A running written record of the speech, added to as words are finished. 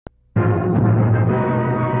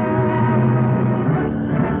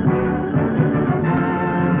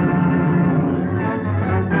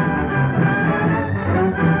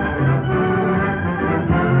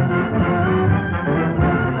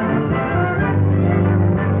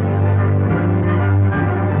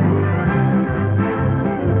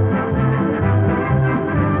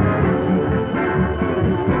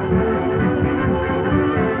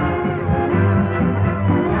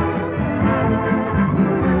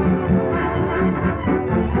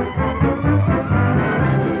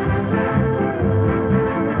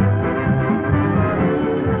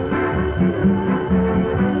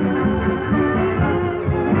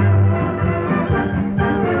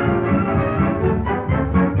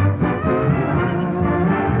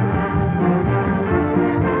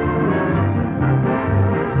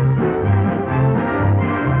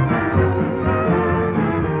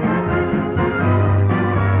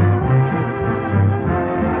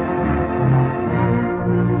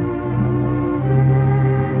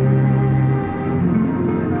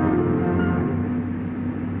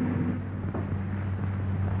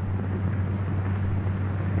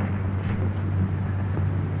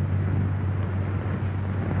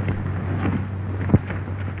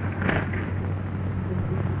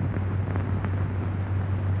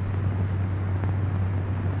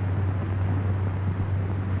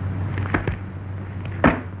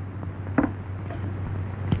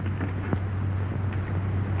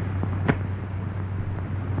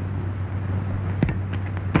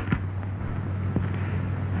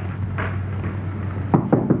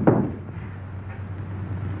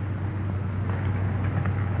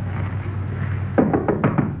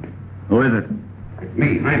Who is it? It's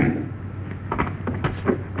me, Hyman.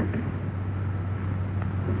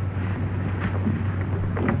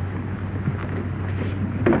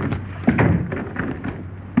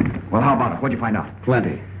 Well, how about it? What'd you find out?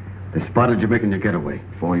 Plenty. They spotted you making your getaway.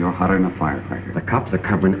 Boy, you're hotter than a firecracker. The cops are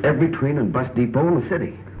covering every train and bus depot in the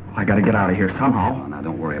city. I gotta get out of here somehow. Oh, now,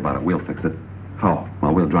 don't worry about it. We'll fix it. How?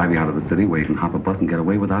 Well, we'll drive you out of the city where you can hop a bus and get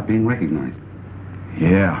away without being recognized.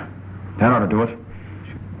 Yeah. That ought to do it.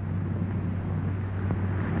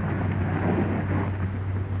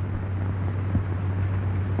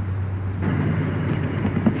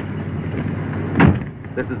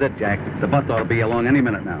 This is it, Jack. The bus ought to be along any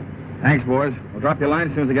minute now. Thanks, boys. We'll drop your line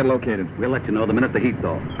as soon as I get located. We'll let you know the minute the heat's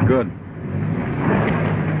off. Good.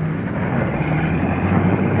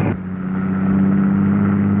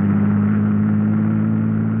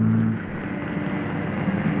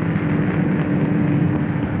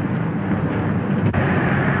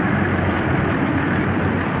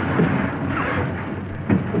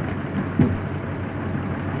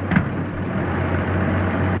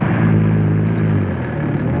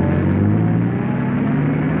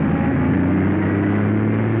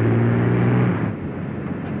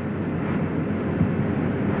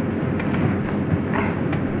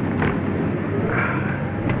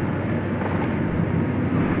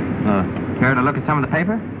 Care to look at some of the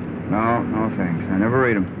paper? No, thanks. I never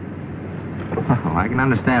read them. Oh, I can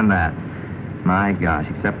understand that. My gosh,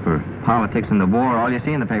 except for politics and the war, all you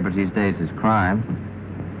see in the papers these days is crime.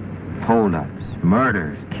 Hold-ups,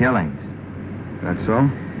 murders, killings. That so?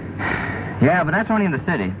 Yeah, but that's only in the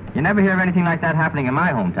city. You never hear of anything like that happening in my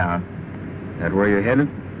hometown. That where you're headed?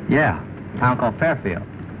 Yeah, a town called Fairfield.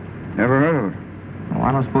 Never heard of it. Well,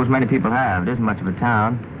 I don't suppose many people have. It isn't much of a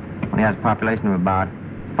town. Only has a population of about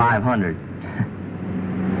 500.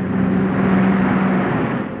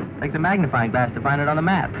 Takes a magnifying glass to find it on the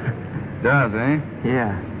map. Does, eh?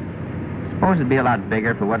 Yeah. Suppose it'd be a lot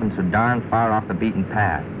bigger if it wasn't so darn far off the beaten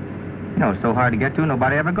path. You know, it's so hard to get to,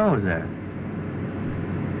 nobody ever goes there.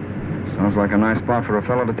 Sounds like a nice spot for a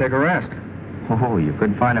fellow to take a rest. Oh, you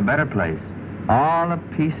couldn't find a better place. All the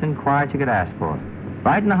peace and quiet you could ask for.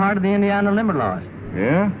 Right in the heart of the Indiana Limberlost.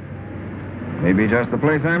 Yeah? Maybe just the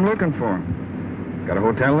place I'm looking for. Got a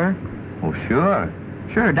hotel there? Oh, sure.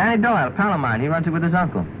 Sure, Danny Doyle, a pal of mine. He runs it with his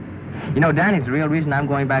uncle. You know, Danny's the real reason I'm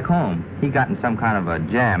going back home. He got in some kind of a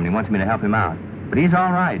jam, and he wants me to help him out. But he's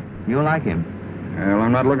all right. You'll like him. Well,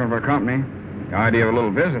 I'm not looking for company. The idea of a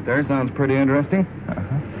little visit there sounds pretty interesting. Uh-huh.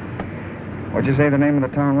 What'd you say the name of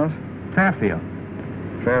the town was? Fairfield.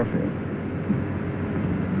 Fairfield.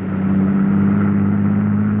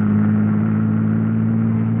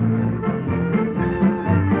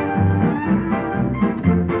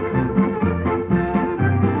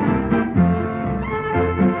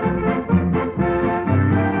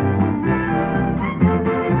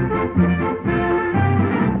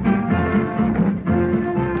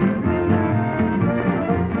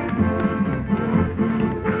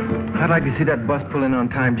 I'd like to see that bus pull in on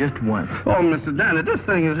time just once. Oh, Mr. Danny, this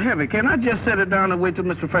thing is heavy. Can't I just set it down and wait till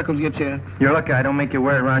Mr. Freckles gets here? You're lucky I don't make you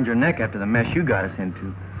wear it around your neck after the mess you got us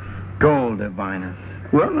into. Gold, Divinus.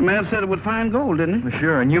 Well, the man said it would find gold, didn't he? Well,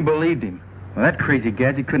 sure, and you believed him. Well, that crazy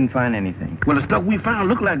gadget couldn't find anything. Well, the stuff we found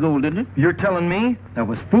looked like gold, didn't it? You're telling me that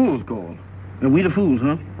was fool's gold? And we the fools,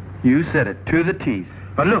 huh? You said it, to the teeth.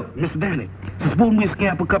 But look, Mr. Danny, suppose we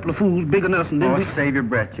scamp a couple of fools bigger than us and then Oh, save your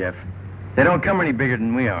breath, Jeff. They don't come any bigger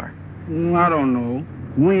than we are. I don't know.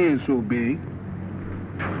 We ain't so big.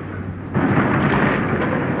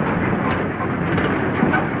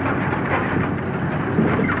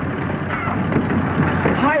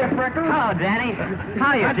 Hiya, Freckles. Hello, Danny.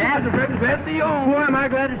 Hiya, Jeff. Mr. Freckles, glad to see you. Boy, am I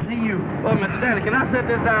glad to see you. Oh, Mr. Danny, can I set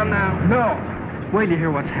this down now? No. Wait till you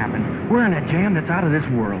hear what's happened. We're in a jam that's out of this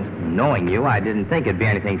world. Knowing you, I didn't think it'd be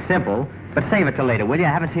anything simple. But save it till later, will you? I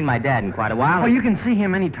haven't seen my dad in quite a while. Oh, you can see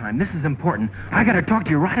him anytime. This is important. I gotta talk to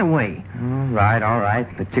you right away. All right.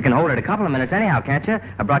 But you can hold it a couple of minutes anyhow, can't you?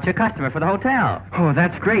 I brought you a customer for the hotel. Oh,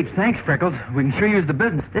 that's great. Thanks, Freckles. We can sure use the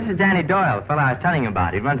business. This is Danny Doyle, the fellow I was telling you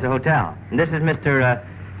about. He runs the hotel. And this is Mr.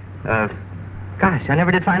 Gosh, I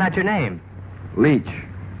never did find out your name. Leach.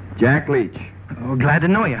 Jack Leach. Oh, glad to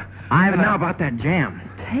know you. I'm Now about that jam.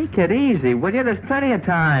 Take it easy, will you? There's plenty of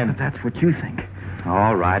time. But that's what you think.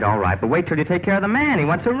 All right. But wait till you take care of the man. He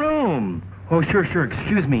wants a room. Oh, sure.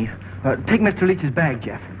 Excuse me. Take Mr. Leach's bag,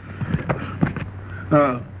 Jeff.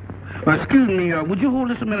 Excuse me, would you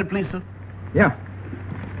hold this a minute, please, sir? Yeah.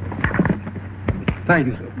 Thank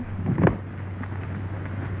you, sir.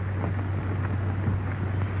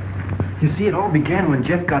 You see, it all began when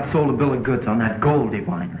Jeff got sold a bill of goods on that gold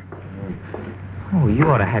diviner. Oh, you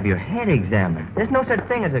ought to have your head examined. There's no such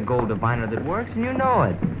thing as a gold diviner that works, and you know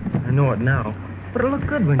it. I know it now. But it'll look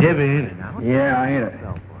good when Heavy, ain't it? Now? Yeah, ain't it?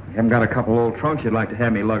 You haven't got a couple old trunks you'd like to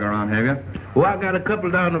have me lug around, have you? Well, I got a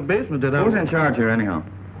couple down in the basement that I... Who's in charge here, anyhow?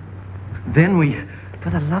 Then we... For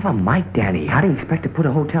the love of Mike, Danny, how do you expect to put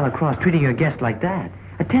a hotel across treating your guests like that?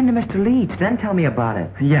 Attend to Mr. Leach, then tell me about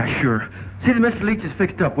it. Yeah, sure. See that Mr. Leach is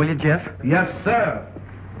fixed up, will you, Jeff? Yes, sir.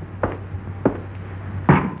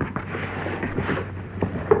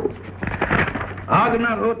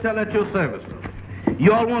 Argonaut Hotel at your service.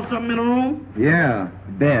 You all want something in the room? Yeah,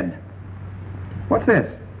 bed. What's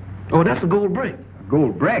this? Oh, that's a gold brick. A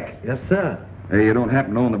gold brick? Yes, sir. Hey, you don't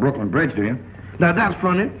happen to own the Brooklyn Bridge, do you? Now, that's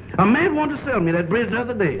funny. A man wanted to sell me that bridge the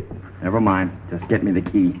other day. Never mind. Just get me the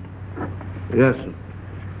key. Yes, sir.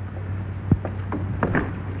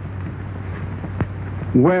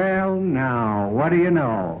 Well, now, what do you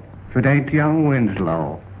know? If it ain't young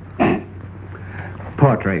Winslow.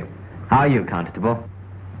 Portrait. How are you, Constable?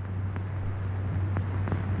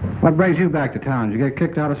 What brings you back to town? Did you get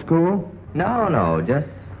kicked out of school? No, just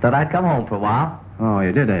thought I'd come home for a while. Oh,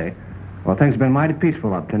 you did, eh? Well, things have been mighty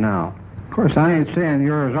peaceful up to now. Of course, I ain't saying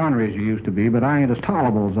you're as ornery as you used to be, but I ain't as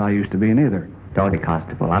tolerable as I used to be neither. Don't you,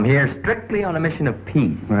 Constable? I'm here strictly on a mission of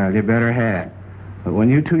peace. Well, you better have. But when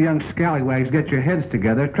you two young scallywags get your heads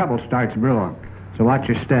together, trouble starts brewing. So watch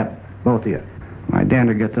your step, both of you. My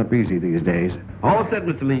dander gets up easy these days. All set,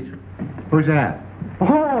 Mr. Leach. Who's that?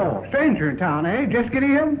 Oh, stranger in town, eh? Just get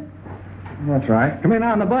him? That's right. Come in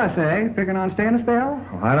on the bus, eh? Figuring on staying a spell?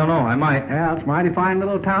 Well, I don't know. I might. Yeah, it's a mighty fine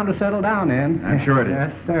little town to settle down in. I'm sure it is.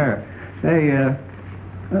 Yes, sir. Say,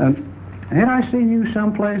 ain't I seen you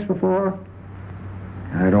someplace before?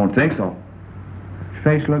 I don't think so. Your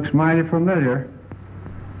face looks mighty familiar.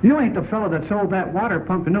 You ain't the fellow that sold that water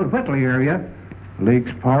pump in New Whitley area.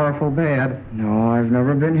 Leaks powerful bad. No, I've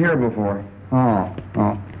never been here before. Oh.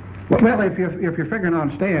 Well, if you're figuring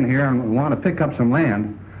on staying here and want to pick up some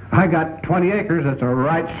land, I got 20 acres. That's a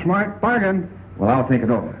right smart bargain. Well, I'll think it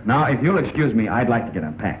over. Now, if you'll excuse me, I'd like to get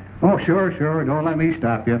unpacked. Oh, sure. Don't let me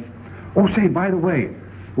stop you. Oh, say, by the way,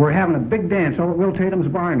 we're having a big dance over at Will Tatum's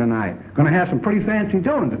barn tonight. Gonna have some pretty fancy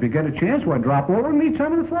doings. If you get a chance, we'll drop over and meet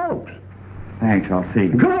some of the folks. Thanks, I'll see.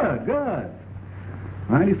 Good.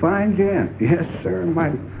 Mighty fine gent. Yes, sir,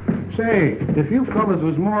 mighty. Say, if you fellas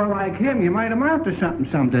was more like him, you might amount to something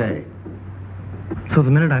someday. So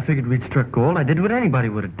the minute I figured we'd struck gold, I did what anybody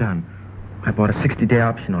would have done. I bought a 60-day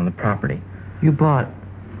option on the property. You bought...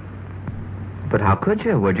 But how could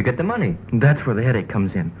you? Where'd you get the money? That's where the headache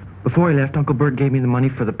comes in. Before he left, Uncle Bert gave me the money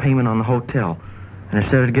for the payment on the hotel. And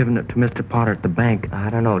instead of giving it to Mr. Potter at the bank... I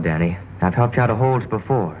don't know, Danny. I've helped you out of holes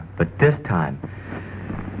before. But this time...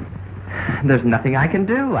 There's nothing I can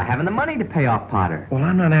do. I haven't the money to pay off Potter. Well,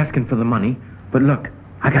 I'm not asking for the money. But look,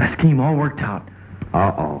 I got a scheme all worked out.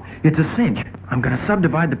 Uh-oh. It's a cinch. I'm going to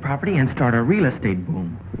subdivide the property and start a real estate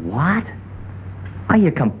boom. What? Are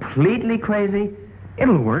you completely crazy?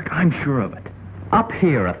 It'll work. I'm sure of it. Up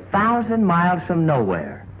here, 1,000 miles from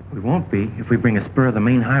nowhere. We won't be if we bring a spur of the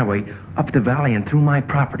main highway up the valley and through my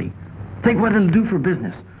property. Think what it'll do for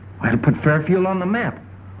business. Why, it'll put Fairfield on the map.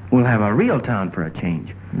 We'll have a real town for a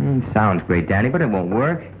change. Sounds great, Danny, but it won't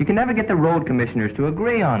work. You can never get the road commissioners to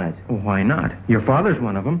agree on it. Well, why not? Your father's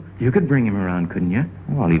one of them. You could bring him around, couldn't you?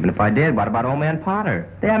 Well, even if I did, what about old man Potter?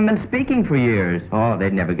 They haven't been speaking for years. Oh,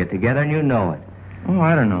 they'd never get together, and you know it. Oh,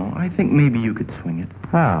 I don't know. I think maybe you could swing it.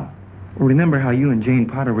 How? Well, remember how you and Jane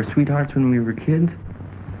Potter were sweethearts when we were kids?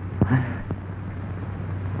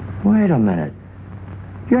 Wait a minute.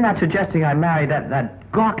 You're not suggesting I marry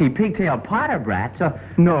that gawky pigtail Potter brat, so...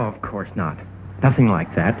 No, of course not. Nothing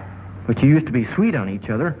like that. But you used to be sweet on each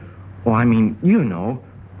other. Oh, I mean, you know.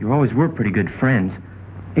 You always were pretty good friends.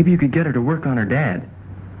 Maybe you could get her to work on her dad.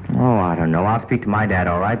 Oh, I don't know. I'll speak to my dad,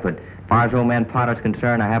 all right, but as far as old man Potter's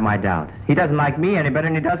concerned, I have my doubts. He doesn't like me any better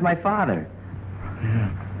than he does my father.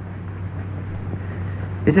 Yeah.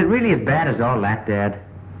 Is it really as bad as all that, Dad?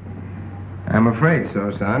 I'm afraid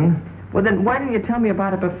so, son. Well, then why didn't you tell me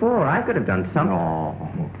about it before? I could have done something.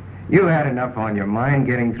 No. You had enough on your mind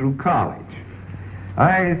getting through college.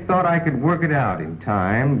 I thought I could work it out in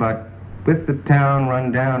time, but with the town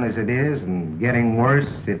run down as it is and getting worse,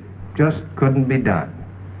 it just couldn't be done.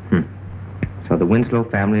 So the Winslow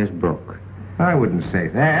family is broke. I wouldn't say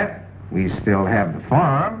that. We still have the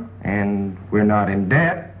farm, and we're not in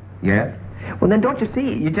debt yet. Well, then don't you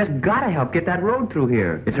see? You just gotta help get that road through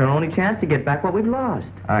here. It's our only chance to get back what we've lost.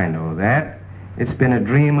 I know that. It's been a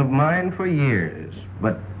dream of mine for years,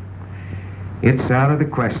 but it's out of the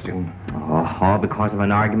question. Oh, all because of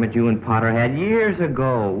an argument you and Potter had years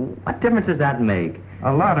ago. What difference does that make?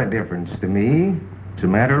 A lot of difference to me. It's a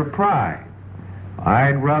matter of pride.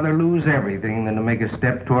 I'd rather lose everything than to make a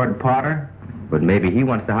step toward Potter. But maybe he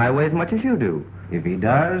wants the highway as much as you do. If he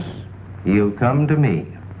does, he'll come to me.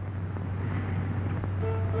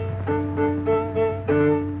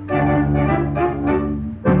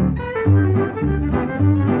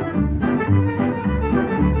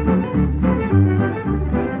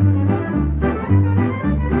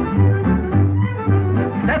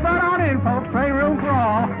 Step right on in, folks. Plenty room for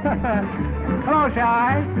all. Hello,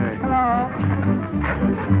 Shy. Hello.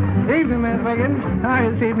 Evening, Miss Wiggins. Hi,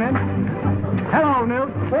 this evening. Hello, Newt.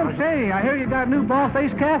 Oh, say, I hear you got a new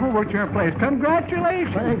ball-faced calf over at your place.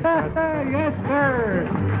 Congratulations. Yes, sir.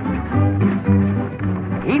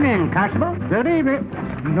 Evening, Constable. Good evening.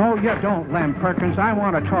 No, you don't, Lem Perkins. I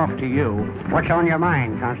want to talk to you. What's on your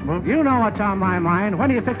mind, Constable? You know what's on my mind. When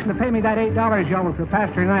are you fixing to pay me that $8 you owe me for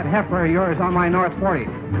pasturing that heifer of yours on my North 40?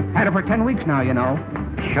 Had her for 10 weeks now, you know.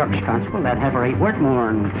 Shucks, Constable, that heifer ain't worth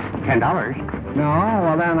more than $10. No?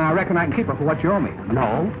 Well, then I reckon I can keep her for what you owe me.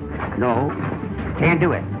 No. Can't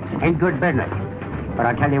do it. Ain't good business. But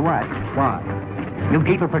I'll tell you what. What? You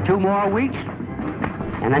keep her for 2 more weeks,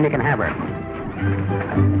 and then you can have her.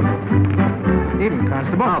 Evening,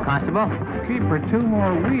 Constable. Oh, Constable. Keep her 2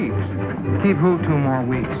 more weeks. Keep who 2 more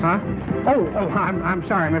weeks? Huh? Oh, I'm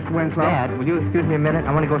sorry, Mr. Winslow. Dad, will you excuse me a minute?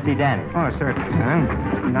 I want to go see Danny. Oh, certainly,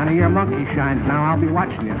 son. None of your monkey shines now. I'll be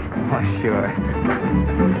watching you. Oh, sure.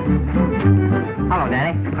 Hello,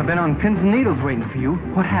 Danny. I've been on pins and needles waiting for you.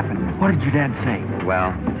 What happened? What did your dad say?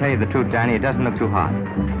 Well, to tell you the truth, Danny, it doesn't look too hot.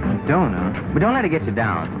 Don't, huh? But don't let it get you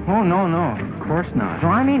down. Oh, no. Of course not. No,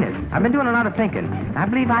 I mean it. I've been doing a lot of thinking. I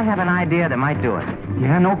believe I have an idea that might do it.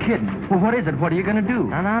 Yeah, no kidding. Well, what is it? What are you going to do?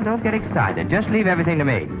 No, don't get excited. Just leave everything to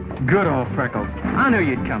me. Good old Freckles. I knew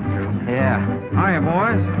you'd come through. Yeah. Hiya,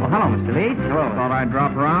 boys. Well, hello, Mr. Leach. Hello. Thought I'd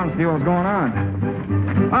drop around and see what was going on.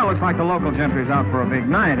 Well, looks like the local gentry's out for a big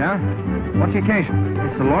night, huh? What's the occasion?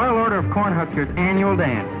 It's the Loyal Order of Cornhuskers' annual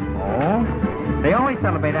dance. Oh? They always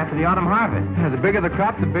celebrate after the autumn harvest. Yeah, the bigger the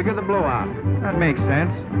crop, the bigger the blowout. That makes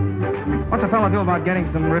sense. What's a fellow do about getting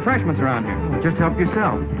some refreshments around here? Just help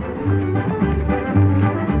yourself.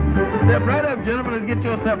 Step right up, gentlemen, and get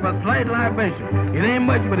yourself a slight libation. It ain't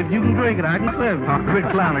much, but if you can drink it, I can serve it. Oh, quit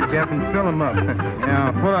clowning, Jeff, and fill him up.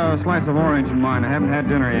 Yeah, put a slice of orange in mine. I haven't had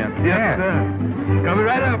dinner yet. Yes, sir. Coming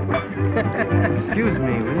right up. Excuse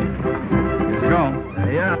me, will you? Let's go.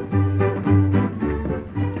 Yeah.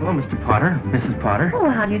 Hello, Mr. Potter. Mrs. Potter. Oh,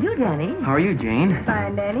 how do you do, Danny? How are you, Jane?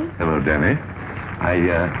 Fine, Danny. Hello, Danny.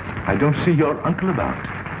 I don't see your uncle about.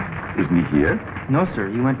 Isn't he here? No, sir.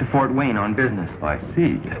 He went to Fort Wayne on business. Oh, I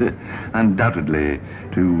see. Undoubtedly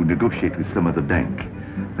to negotiate with some other bank,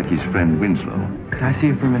 like his friend Winslow. Could I see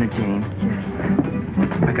you for a minute, Jane?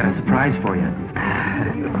 I got a surprise for you.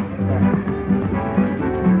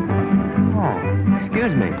 Oh,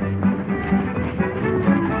 excuse me.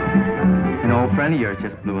 An old friend of yours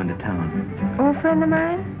just blew into town. Old friend of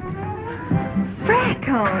mine?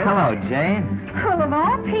 Freckles. Hello, Jane. Well, of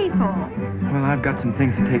all people. Well, I've got some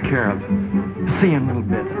things to take care of. See you in a little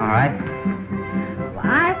bit. All right.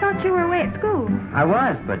 I thought you were away at school. I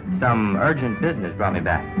was, but some urgent business brought me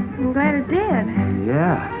back. I'm glad it did.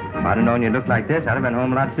 Yeah. If I'd have known you looked like this, I'd have been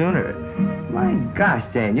home a lot sooner. My gosh,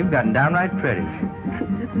 Jane, you've gotten downright pretty.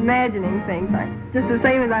 Just imagining things like just the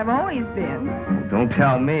same as I've always been. Don't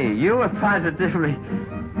tell me. You were positively...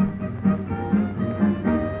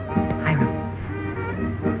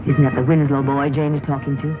 Isn't that the Winslow boy Jane is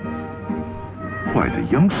talking to? Why, the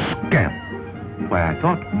young scamp. Why, I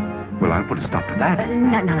thought... Well, I'll put a stop to that.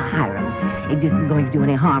 No, Hiram. It isn't going to do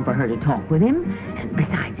any harm for her to talk with him. And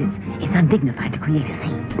besides, it's undignified to create a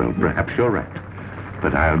scene. Well, perhaps you're right.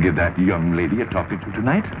 But I'll give that young lady a talking to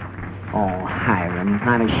tonight. Oh, Hiram,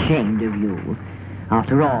 I'm ashamed of you.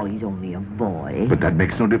 After all, he's only a boy. But that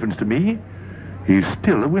makes no difference to me. He's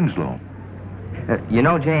still a Winslow. You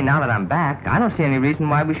know, Jane, now that I'm back, I don't see any reason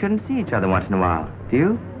why we shouldn't see each other once in a while. Do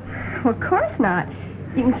you? Well, of course not.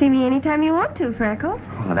 You can see me anytime you want to, Freckles.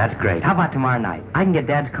 Oh, that's great. How about tomorrow night? I can get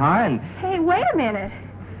Dad's car and... Hey, wait a minute.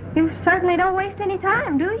 You certainly don't waste any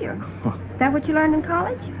time, do you? Is that what you learned in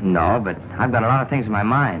college? No, but I've got a lot of things in my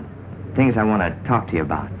mind. Things I want to talk to you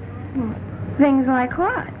about. Things like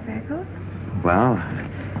what, Freckles? Well...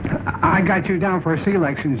 I got you down for a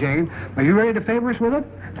C-election, Jane. Are you ready to favor us with it?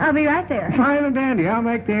 I'll be right there. Fine and dandy. I'll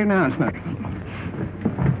make the announcement.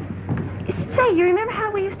 Say, you remember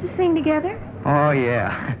how we used to sing together? Oh,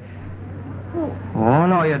 yeah. Oh,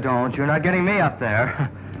 no, you don't. You're not getting me up there.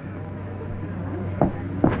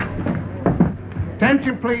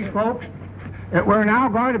 Attention, please, folks. We're now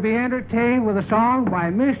going to be entertained with a song by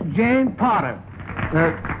Miss Jane Potter.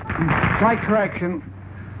 Slight correction.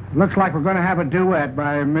 Looks like we're going to have a duet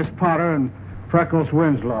by Miss Potter and Freckles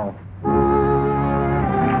Winslow.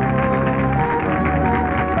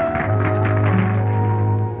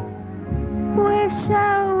 Where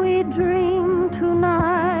shall we dream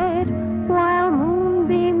tonight while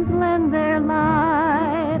moonbeams lend their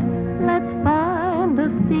light? Let's find a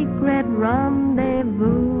secret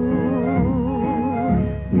rendezvous.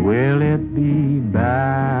 Will it be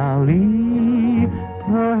Bali?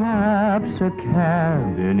 Perhaps a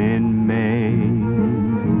cabin in Maine.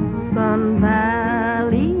 Sun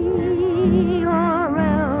Valley, or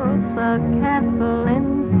else a castle in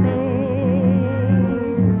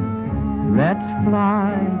Spain. Let's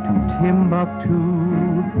fly to Timbuktu,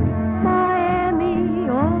 Miami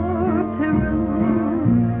or Peru.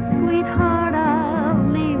 Sweetheart, I'll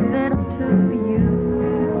leave it to you.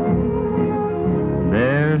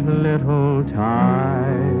 there's little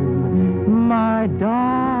time, my darling.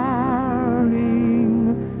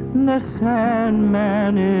 The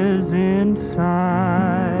Sandman is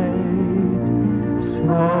inside.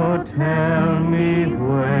 So tell me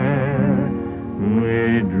where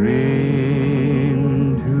we dream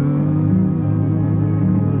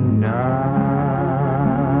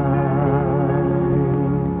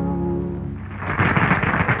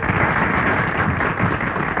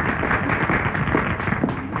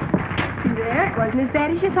There, it wasn't as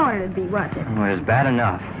bad as you thought it would be, was it? Oh, it's bad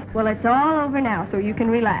enough. Well, it's all over now, so you can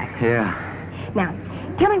relax. Yeah. Now,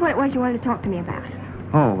 tell me what it was you wanted to talk to me about.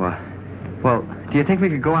 Oh, well, do you think we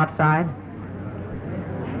could go outside?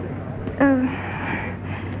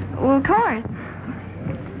 Well, of course.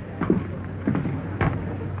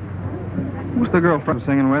 Who's the girl Fred was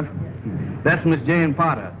singing with? That's Miss Jane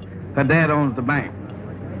Potter. Her dad owns the bank.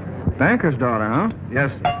 Banker's daughter, huh?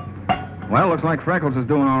 Yes, sir. Well, looks like Freckles is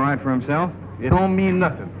doing all right for himself. It don't mean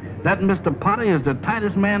nothing. That Mr. Potter is the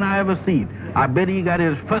tightest man I ever seen. I bet he got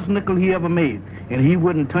his first nickel he ever made, and he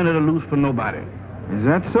wouldn't turn it loose for nobody. Is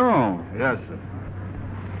that so? Yes, sir.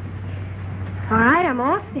 All right, I'm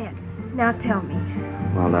all set. Now tell me.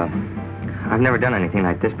 Well, I've never done anything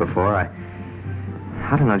like this before. I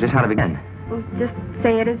don't know just how to begin. Well, just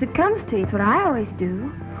say it as it comes to you. It's what I always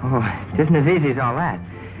do. Oh, it isn't as easy as all that.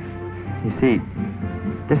 You see,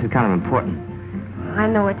 this is kind of important. I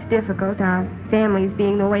know it's difficult, our families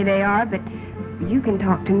being the way they are, but you can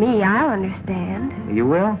talk to me. I'll understand. You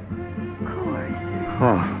will? Of course.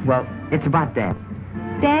 Oh, well, it's about Dad.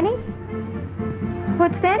 Danny?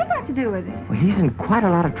 What's Danny got to do with it? Well, he's in quite a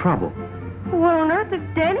lot of trouble. What on earth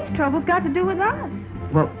have Danny's troubles got to do with us?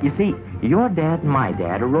 Well, you see, your dad and my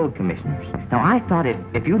dad are road commissioners. Now, I thought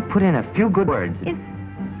if you'd put in a few good words... Is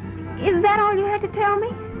that all you had to tell me?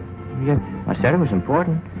 Yeah, I said it was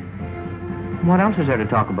important. What else is there to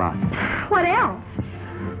talk about? What else?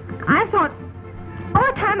 I thought... All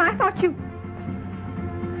the time I thought you...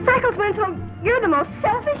 Freckles Winslow, you're the most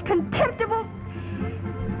selfish, contemptible...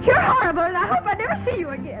 You're horrible, and I hope I never see you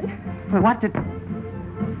again. Well, what did...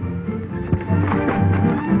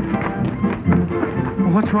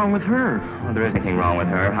 What's wrong with her? Well, there isn't anything wrong with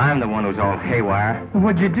her. I'm the one who's all haywire.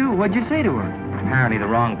 What'd you do? What'd you say to her? Apparently the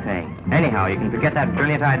wrong thing. Anyhow, you can forget that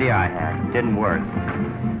brilliant idea I had. It didn't work.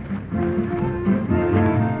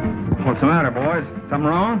 What's the matter, boys? Something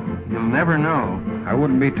wrong? You'll never know. I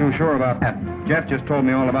wouldn't be too sure about that. Jeff just told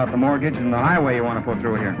me all about the mortgage and the highway you want to put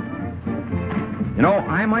through here. You know,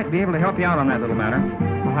 I might be able to help you out on that little matter.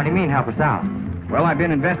 Well, what do you mean, help us out? Well, I've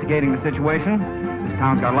been investigating the situation. This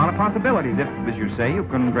town's got a lot of possibilities if, as you say, you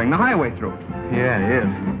can bring the highway through. Yeah, it is.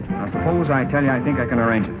 Now, suppose I tell you I think I can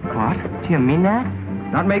arrange it. What? Do you mean that?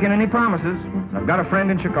 Not making any promises. I've got a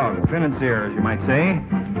friend in Chicago, financier, as you might say.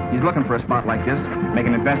 He's looking for a spot like this, make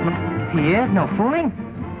an investment. He is? No fooling?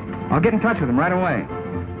 I'll get in touch with him right away.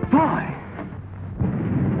 Boy!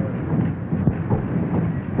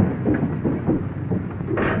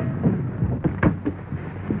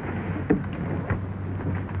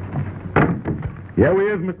 Here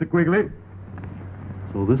we is, Mr. Quigley.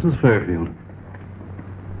 So this is Fairfield.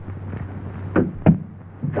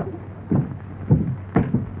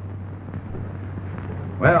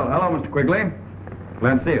 Well, hello, Mr. Quigley.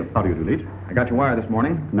 Glad to see you. How do you do, Leach? I got your wire this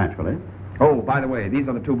morning. Naturally. Oh, by the way, these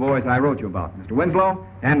are the two boys I wrote you about, Mr. Winslow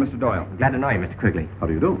and Mr. Doyle. Glad to know you, Mr. Quigley. How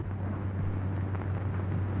do you do?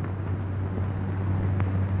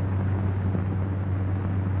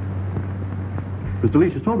 Mr.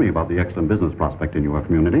 Leach has told me about the excellent business prospect in your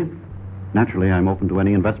community. Naturally, I'm open to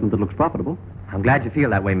any investment that looks profitable. I'm glad you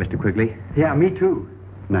feel that way, Mr. Quigley. Yeah, me too.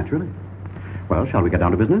 Naturally. Well, shall we get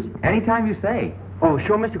down to business? Anytime you say. Oh,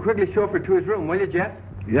 show Mr. Quigley's chauffeur to his room, will you, Jeff?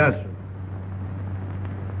 Yes, sir.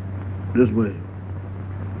 This way.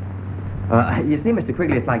 You see, Mr.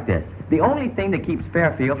 Quigley, it's like this. The only thing that keeps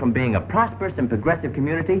Fairfield from being a prosperous and progressive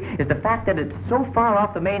community is the fact that it's so far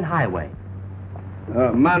off the main highway.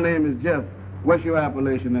 My name is Jeff. What's your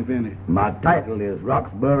appellation, if any? My title is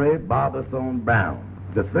Roxbury Barberson Brown,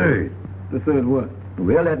 the third. The third what?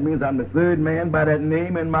 Well, that means I'm the third man by that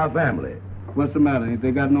name in my family. What's the matter? Ain't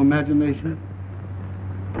they got no imagination?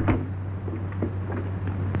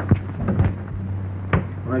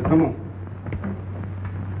 All right, come on.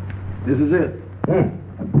 This is it.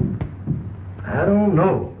 I don't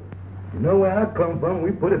know. You know where I come from,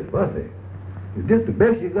 we put it fussy. Is this the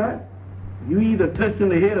best you got? You either touched in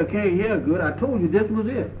the head or can't hear good. I told you this was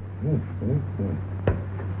it.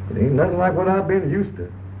 It ain't nothing like what I've been used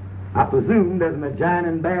to. I presume there's an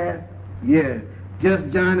adjoining bath? Yeah, just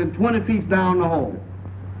joining 20 feet down the hall.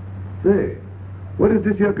 Say, what is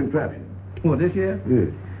this here contraption? What, this here? Yeah.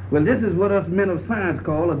 Well, this is what us men of science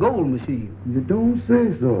call a gold machine. You don't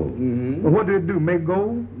say so. Well, what do it do, make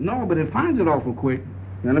gold? No, but it finds it awful quick.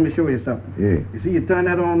 Now, let me show you something. Yeah. You see, you turn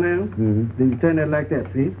that on now, then you turn that like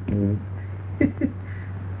that, see?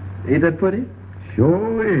 Ain't that pretty?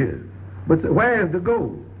 Sure is. But where's the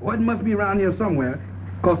gold? Oh, it must be around here somewhere,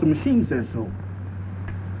 because the machine says so.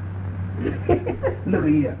 Look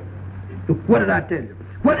here. What did I tell you?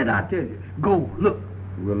 What did I tell you? Gold, look.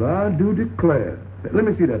 Well, I do declare. Let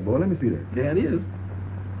me see that, boy. Let me see that. There it is.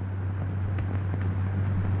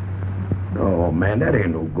 Oh, man, that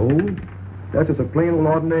ain't no gold. That's just a plain old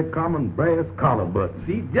ordinary common brass collar button.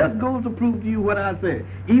 See, just goes to prove to you what I said.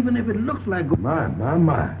 Even if it looks like gold. My.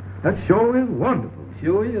 That sure is wonderful.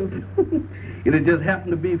 Sure is. It just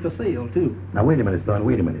happened to be for sale, too. Now, wait a minute, son,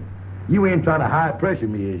 wait a minute. You ain't trying to high pressure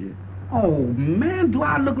me, is you? Oh, man, do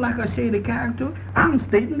I look like a shady character? I'm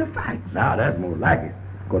stating the facts. Now, that's more like it.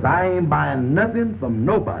 Because I ain't buying nothing from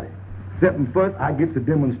nobody. Except first I get the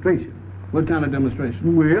demonstration. What kind of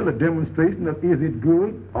demonstration? Well, a demonstration of is it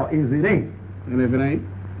good or is it ain't. And if it ain't?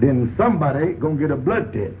 Then somebody gonna get a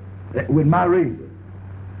blood test with my razor.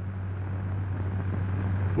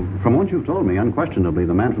 From what you've told me, unquestionably,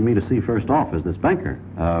 the man for me to see first off is this banker.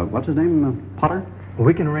 What's his name? Potter? Well,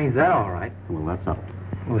 we can arrange that all right. Well, that's settled.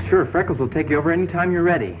 Well, sure, Freckles will take you over any time you're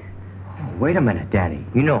ready. Oh, wait a minute, Daddy.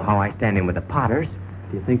 You know how I stand in with the Potters.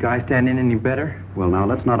 Do you think I stand in any better? Well, now,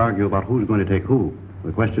 let's not argue about who's going to take who.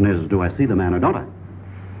 The question is, do I see the man or don't I?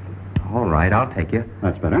 All right, I'll take you.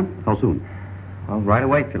 That's better. How soon? Well, right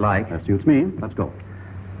away, if you like. That suits me. Let's go.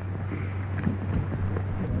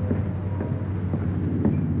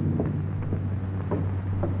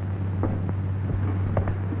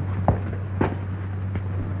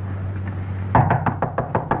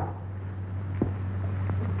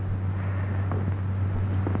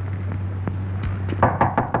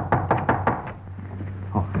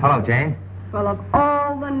 Hello, Jane. Well, of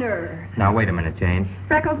all the nerve. Now, wait a minute, Jane.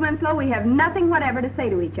 Freckles Winslow, we have nothing whatever to say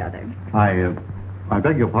to each other. I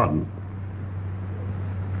beg your pardon.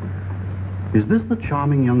 Is this the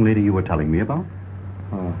charming young lady you were telling me about?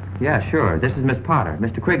 Yeah, sure. This is Miss Potter,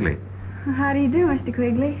 Mr. Quigley. How do you do, Mr.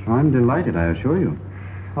 Quigley? I'm delighted, I assure you.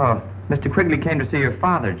 Oh, Mr. Quigley came to see your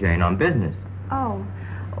father, Jane, on business. Oh.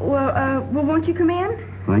 Well, won't you come in?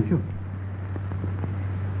 Thank you.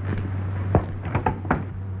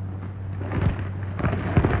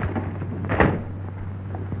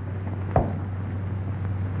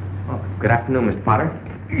 Good afternoon, Mr. Potter.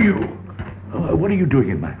 You! What are you doing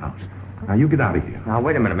in my house? Now, you get out of here. Now,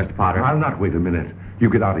 wait a minute, Mr. Potter. I'll not wait a minute. You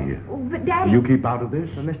get out of here. Oh, but, Daddy... You keep out of this?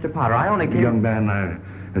 Mr. Potter, I only came... Young man,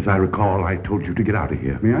 as I recall, I told you to get out of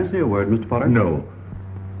here. May I say a word, Mr. Potter? No.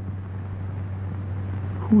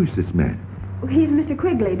 Who is this man? He's Mr.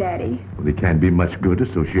 Quigley, Daddy. Well, he can't be much good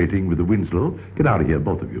associating with the Winslow. Get out of here,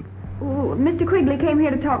 both of you. Oh, Mr. Quigley came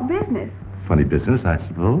here to talk business. Funny business, I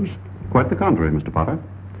suppose. Quite the contrary, Mr. Potter.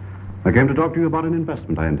 I came to talk to you about an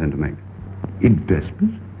investment I intend to make.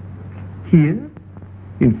 Investment? Here?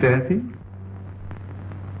 In Fairfield?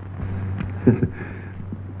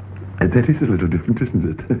 That is a little different,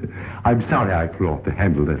 isn't it? I'm sorry I flew off the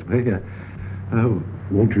handle that way.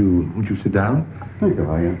 Won't you sit down? Thank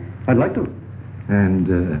you. I'd like to. And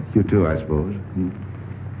you too, I suppose.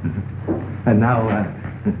 And now,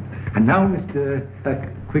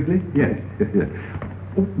 Mr. Quigley? Yes.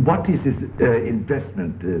 What is this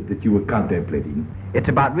investment that you were contemplating? It's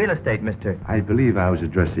about real estate, Mr. I believe I was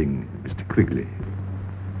addressing Mr. Quigley.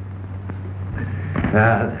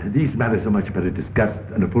 These matters are much better discussed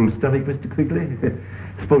on a full stomach, Mr. Quigley.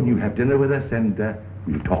 Suppose you have dinner with us and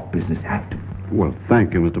we'll talk business after. Well,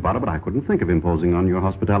 thank you, Mr. Potter, but I couldn't think of imposing on your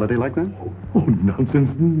hospitality like that. Oh,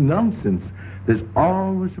 nonsense. There's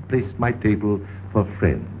always a place at my table for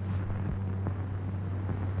friends.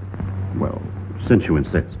 Well, since you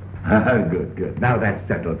insist. Good, good. Now that's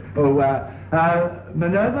settled. Oh,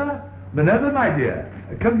 Minerva? Minerva, my dear,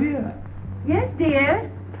 come here. Yes,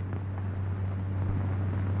 dear.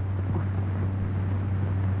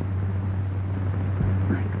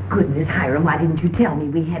 My goodness, Hiram, why didn't you tell me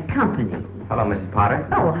we had company? Hello, Mrs. Potter.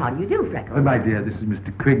 Oh, how do you do, Freckles? Oh, my dear, this is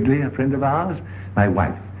Mr. Quigley, a friend of ours. My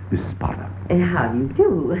wife, Mrs. Potter. How do you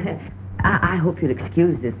do? I hope you'll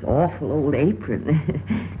excuse this awful old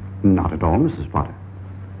apron. Not at all, Mrs. Potter.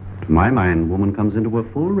 To my mind, woman comes into her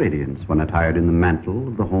full radiance when attired in the mantle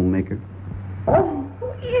of the homemaker. Oh,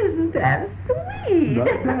 isn't that sweet? Not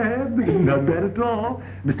bad, not bad at all.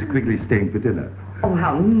 Mr. Quigley's staying for dinner. Oh,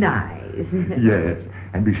 how nice. Yes,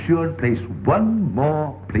 and be sure and place one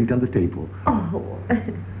more plate on the table. Oh.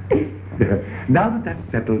 Now that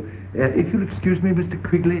that's settled, if you'll excuse me, Mr.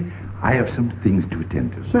 Quigley, I have some things to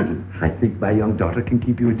attend to. Certainly. I think my young daughter can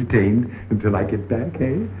keep you entertained until I get back,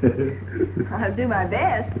 eh? I'll do my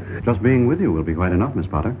best. Just being with you will be quite enough, Miss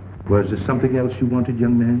Potter. Was there something else you wanted,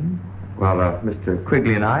 young man? Well, Mr.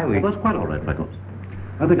 Quigley and I, Well, that's quite all right, Freckles.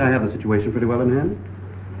 I think I have the situation pretty well in hand.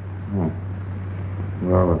 Oh.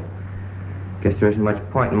 Well, guess there isn't much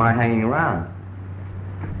point in my hanging around.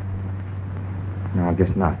 No, I guess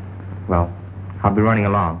not. Well, I'll be running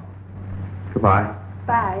along. Goodbye.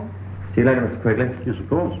 Bye. See you later, Mr. Quigley. Yes, of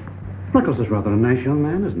course. Freckles is rather a nice young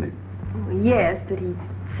man, isn't he? Oh, yes, but he's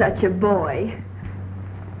such a boy.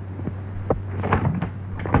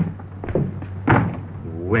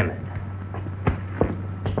 Women.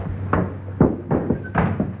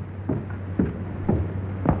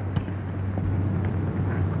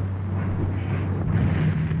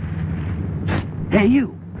 Hey,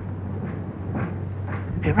 you.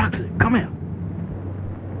 Hey, Roxy, come here.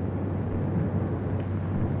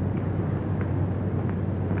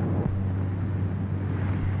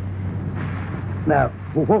 Now,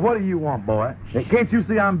 what do you want, boy? Hey, can't you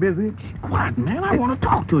see I'm busy? Quiet, man. I want to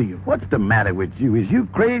talk to you. What's the matter with you? Is you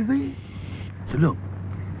crazy? So, look,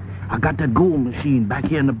 I got that gold machine back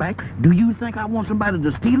here in the back. Do you think I want somebody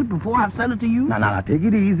to steal it before I sell it to you? Now, take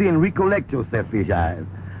it easy and recollect yourself, Fish Eyes.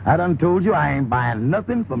 I done told you I ain't buying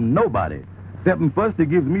nothing from nobody. Except first it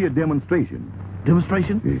gives me a demonstration.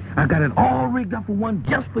 Demonstration? Yeah. I got it all rigged up for one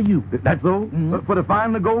just for you. That's all? Mm-hmm. For to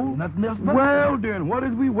find the gold? Nothing else but... Well, then, what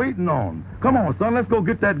is we waiting on? Come on, son, let's go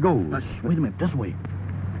get that gold. Wait a minute, this way.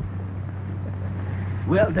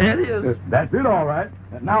 Well, there it is. That's it, all right.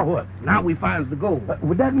 Now what? Now we finds the gold.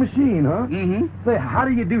 With that machine, huh? Mm-hmm. Say, how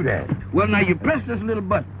do you do that? Well, now you press this little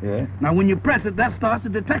button. Yeah. Now when you press it, that starts the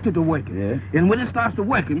detector to working. Yeah. And when it starts to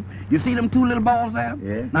working, you see them two little balls there?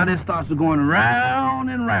 Yeah. Now this starts to going round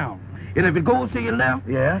and round. And if it goes to your left,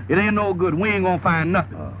 Yeah. it ain't no good. We ain't gonna find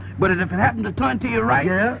nothing. But if it happens to turn to your right,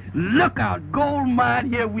 Yeah. look out, gold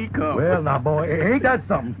mine, here we come. Well, now, boy, ain't that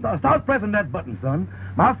something? Start pressing that button, son.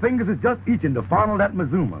 My fingers is just itching to funnel that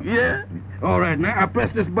Mazuma. Yeah? All right, now I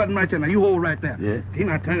press this button right there. Now you hold right there. Yeah. See,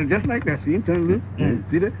 now turn it just like that. See, turn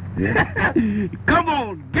it. See that? Yeah. Come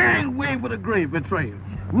on, gangway with a grave betrayal.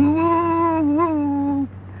 Woo, woo, woo,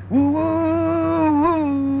 woo,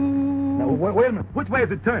 woo. Now, wait a minute. Which way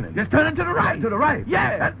is it turning? Just turn it to the right. To the right?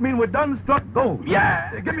 Yeah. That mean we're done struck gold.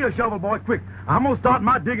 Yeah. Give me a shovel, boy, quick. I'm going to start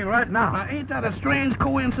my digging right now. Now, ain't that a strange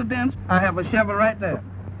coincidence? I have a shovel right there.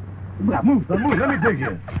 Now, move, son, move. Let me dig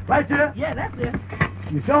here. Right here? Yeah, that's it.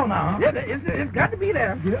 You sure now, huh? Yeah, it's got to be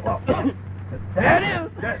there. Yeah, well, There it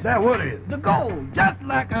is. That what is? The gold, just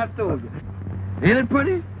like I told you. Ain't it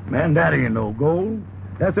pretty? Man, that ain't no gold.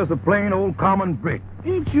 That's just a plain old common brick.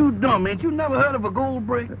 Ain't you dumb? Ain't you never heard of a gold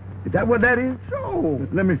brick? Is that what that is? Sure.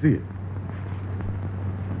 Let me see it.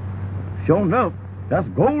 Sure enough, that's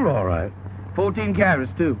gold, all right. 14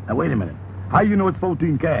 carats, too. Now, wait a minute. How you know it's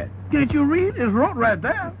 14 carat? Can't you read? It's wrote right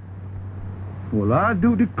there. Well, I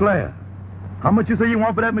do declare. How much you say you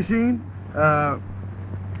want for that machine?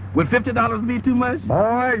 Would $50 be too much?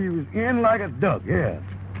 Boy, you was in like a duck, yeah.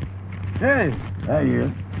 Hey, there you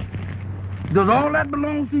is. Does all that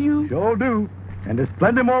belong to you? Sure do. And there's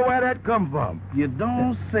plenty more where that come from. You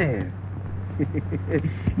don't say.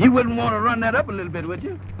 You wouldn't want to run that up a little bit, would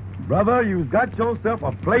you? Brother, you've got yourself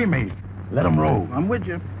a playmate. Let 'em roll. I'm with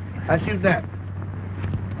you. I shoot that.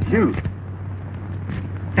 Shoot.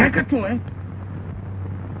 Heck a twin.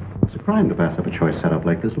 It's a crime to pass up a choice setup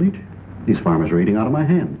like this, Leach. These farmers are eating out of my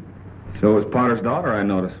hand. So is Potter's daughter, I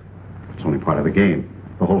notice. It's only part of the game.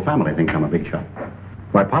 The whole family thinks I'm a big shot.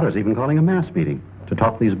 Why, Potter's even calling a mass meeting to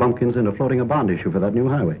talk these bumpkins into floating a bond issue for that new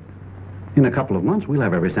highway. In a couple of months, we'll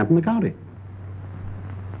have every cent in the county.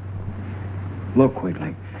 Look,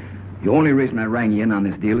 Quigley, the only reason I rang you in on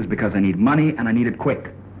this deal is because I need money and I need it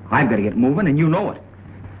quick. I've got to get moving, and you know it.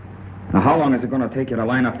 Now, how long is it going to take you to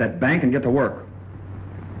line up that bank and get to work?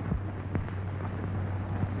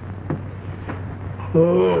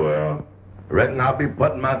 Oh, well, I reckon I'll be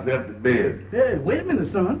putting myself to bed. Hey, wait a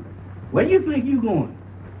minute, son. Where you think you going?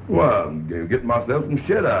 Well, I'm gonna get myself some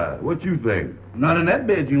shut-eye. What you think? Not in that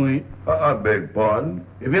bed, you ain't. I beg pardon.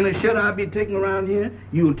 If any shut-eye be taken around here,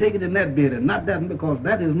 you'll take it in that bed and not that one because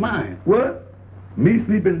that is mine. What? Me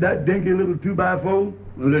sleeping that dinky little 2x4?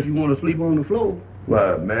 Unless you want to sleep on the floor.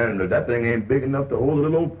 Why, man, that thing ain't big enough to hold a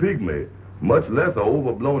little old pygmy, much less a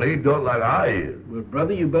overblown adult like I is. Well,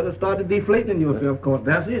 brother, you better start deflating yourself because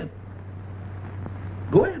that's it.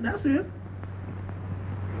 Go ahead, that's it.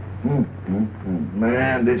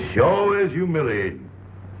 Man, this sure is humiliating.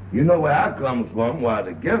 You know where I comes from, why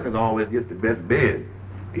the guessers always gets the best bed.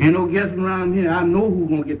 Ain't no guessing around here. I know who's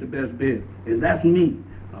gonna get the best bed, and that's me.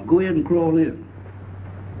 Now go ahead and crawl in.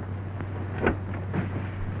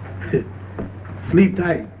 Sleep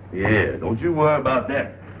tight. Yeah, don't you worry about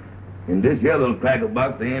that. In this here little cracker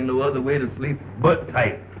box, there ain't no other way to sleep but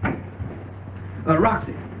tight.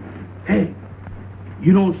 Roxy, hey,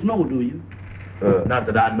 you don't snow, do you? Not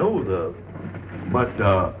that I knows of, but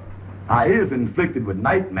I is inflicted with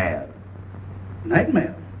nightmares.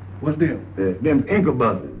 Nightmares? What's them? Them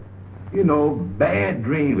incubuses. You know, bad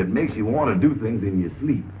dreams that makes you want to do things in your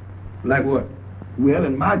sleep. Like what? Well,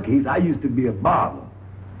 in my case, I used to be a barber,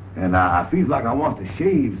 and I feels like I want to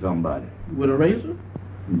shave somebody. With a razor?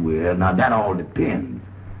 Well, now that all depends.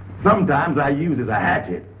 Sometimes I use as a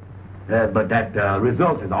hatchet, but that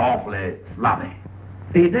result is awfully sloppy.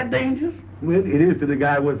 Ain't that dangerous? Well, it is to the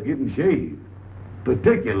guy what's getting shaved.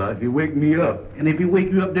 Particular if he wake me up. And if he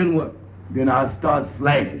wake you up, then what? Then I'll start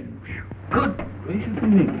slashing. Good gracious to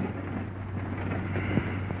me.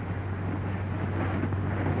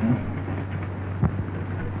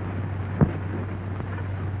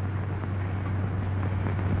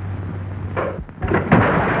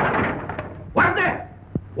 What's that?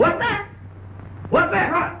 What's that? What's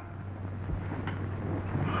that?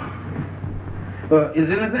 Is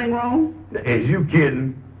anything wrong? Is you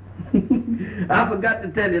kidding? I forgot to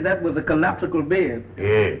tell you that was a collapsible bed.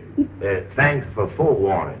 Yeah. Thanks for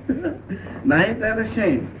forewarning. Now, ain't that a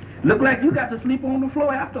shame? Look like you got to sleep on the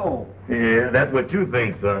floor after all. Yeah, that's what you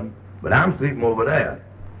think, son. But I'm sleeping over there.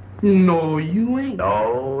 No, you ain't.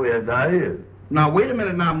 Oh, yes, I is. Now, wait a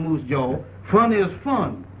minute now, Moose Joe. Fun is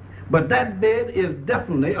fun. But that bed is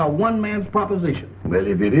definitely a one-man's proposition. Well,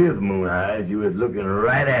 if it is Moon Eyes, you is looking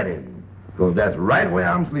right at him. Because that's right where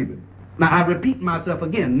I'm sleeping. Now, I repeat myself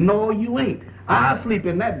again. No, you ain't. I sleep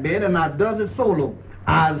in that bed, and I does it solo.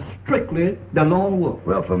 I's strictly the lone wolf.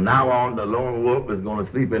 Well, from now on, the lone wolf is going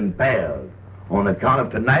to sleep in pairs. On account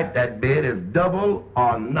of tonight, that bed is double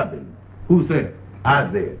or nothing. Who said? I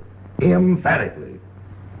said. Emphatically.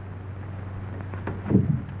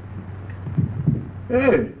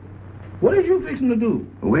 Hey, what is you fixing to do?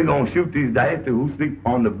 We're going to shoot these dice to who sleep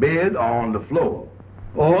on the bed or on the floor.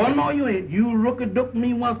 Oh, no, you ain't. You rook-a-dooked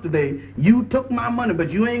me once today. You took my money,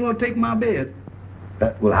 but you ain't gonna take my bed.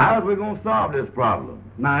 Well, how's we gonna solve this problem?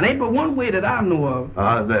 Now, it ain't but one way that I know of.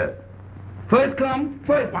 How's that? First come,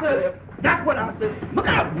 first serve. That's what I said. Look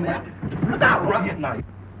out, man. Look out, Rocket Knight.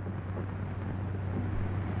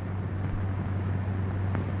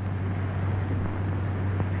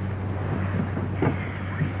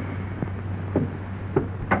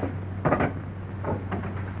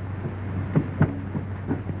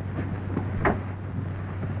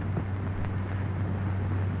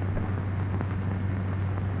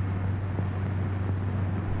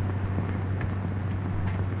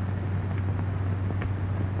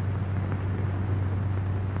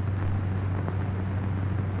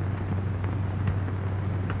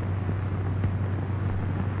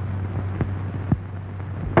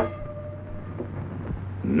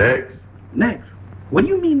 Next. Next? What do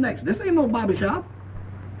you mean next? This ain't no barber shop.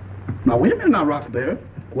 Now, wait a minute now, Roxbury.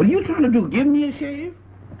 What are you trying to do, give me a shave?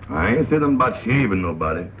 I ain't said nothing about shaving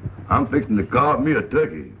nobody. I'm fixing to carve me a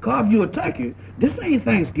turkey. Carve you a turkey? This ain't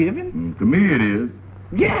Thanksgiving. To me it is.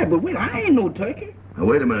 Yeah, but wait, I ain't no turkey. Now,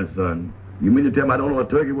 wait a minute, son. You mean to tell me I don't know a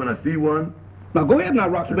turkey when I see one? Now, go ahead now,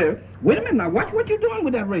 Roxbury. Wait a minute now. Watch what you're doing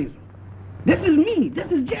with that razor. This is me. This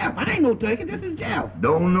is Jeff. I ain't no turkey. This is Jeff.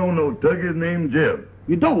 Don't know no turkeys named Jeff.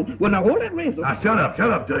 You don't? Well, now, hold that razor. Now, shut up,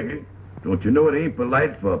 turkey. Don't you know it ain't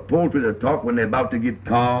polite for poultry to talk when they're about to get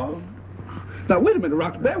carved? Now, wait a minute,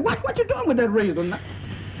 Roxbury. Watch what you're doing with that razor now.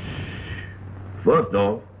 First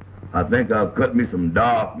off, I think I'll cut me some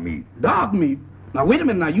dark meat. Dark meat? Now, wait a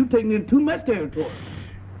minute now. You taking in too much territory.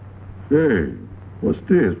 Hey, what's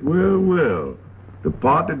this? Well. The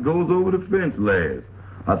part that goes over the fence last.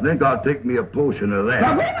 I think I'll take me a portion of that.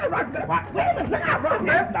 Now, wait a minute, Roxbury. Wait a minute. Look out, Roxbury.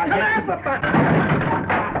 Now, here's the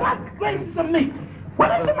what gracious of me?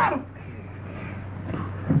 What is the matter?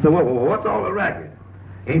 So what's all the racket?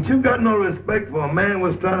 Ain't you got no respect for a man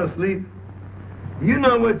was trying to sleep? You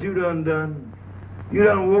know what you done? You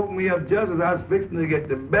done woke me up just as I was fixing to get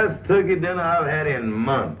the best turkey dinner I've had in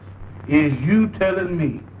months. Is you telling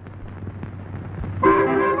me?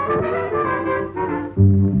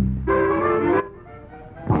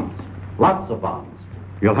 Lots of bombs.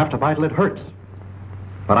 You'll have to fight till it hurts.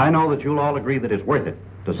 But I know that you'll all agree that it's worth it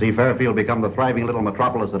to see Fairfield become the thriving little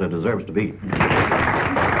metropolis that it deserves to be.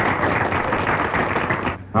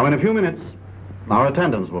 Now, in a few minutes, our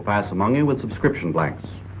attendants will pass among you with subscription blanks.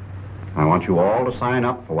 I want you all to sign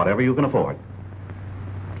up for whatever you can afford.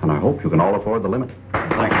 And I hope you can all afford the limit.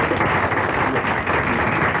 Thank you.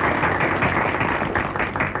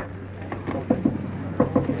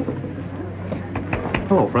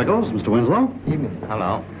 Hello, Freckles. Mr. Winslow. Evening.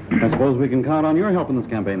 Hello. I suppose we can count on your help in this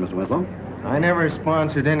campaign, Mr. Winslow. I never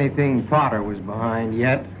sponsored anything Potter was behind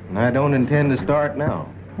yet, and I don't intend to start now.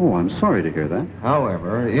 Oh, I'm sorry to hear that.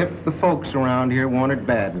 However, if the folks around here want it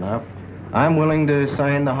bad enough, I'm willing to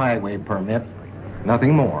sign the highway permit.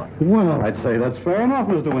 Nothing more. Well, I'd say that's fair enough,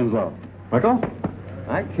 Mr. Winslow. Freckles?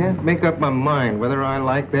 I can't make up my mind whether I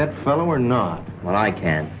like that fellow or not. Well, I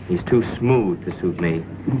can. He's too smooth to suit me.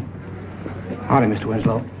 Howdy, Mr.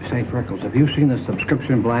 Winslow. Say, Freckles, have you seen the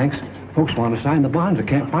subscription blanks? Folks want to sign the bonds. I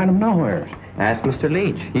can't find them nowhere. Ask Mr.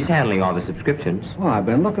 Leach. He's handling all the subscriptions. Well, I've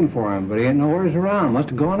been looking for him, but he ain't nowheres around. Must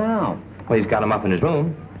have gone out. Well, he's got them up in his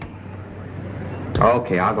room.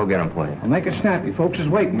 Okay, I'll go get them for you. I'll make it snappy. Folks is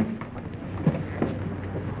waiting.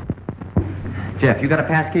 Jeff, you got a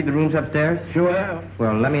pass key to the rooms upstairs? Sure have.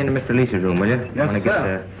 Well, let me into Mr. Leach's room, will you? Yes, I want to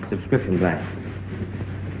sir. get the subscription blank.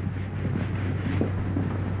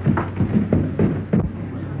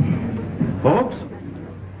 Folks,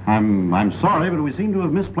 I'm sorry, but we seem to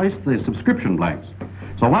have misplaced the subscription blanks.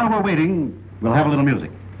 So while we're waiting, we'll have a little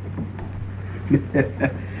music.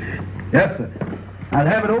 Yes, sir. I'll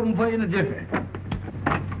have it open for you in a jiffy.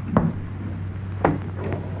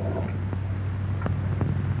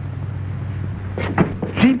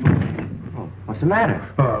 Chief? Oh, what's the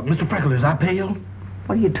matter? Mr. Freckles, is I pale?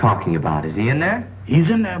 What are you talking about? Is he in there? He's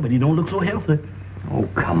in there, but he don't look so healthy. Oh,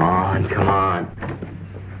 come on, come on.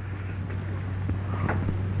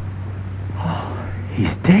 Oh, he's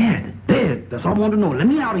dead. Dead? That's all I want to know. Let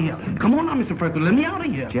me out of here. Come on now, Mr. Freckles. Let me out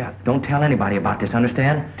of here. Jeff, don't tell anybody about this,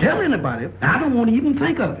 understand? Tell anybody? I don't want to even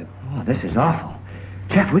think of it. Oh, this is awful.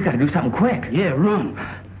 Jeff, we got to do something quick. Yeah, run.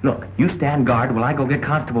 Look, you stand guard while I go get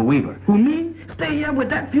Constable Weaver. Who, me? Stay here with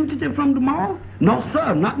that fugitive from the mall? No,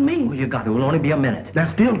 sir, not me. Well, you got to. It'll only be a minute.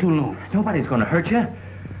 That's still too long. Nobody's going to hurt you.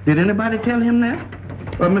 Did anybody tell him that?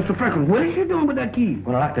 Mr. Freckles, what is you doing with that key?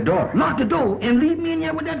 Well, lock the door. Lock the door and leave me in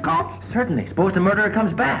here with that corpse? Certainly. Suppose the murderer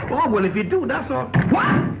comes back. Oh, well, if you do, that's all.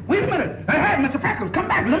 What? Wait a minute. Hey, Mr. Freckles, come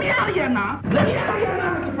back. Let me out of here now. Let me out of here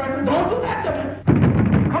now, Mr. Freckles. Don't do that to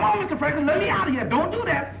me. Come on, Mr. Freckles, let me out of here. Don't do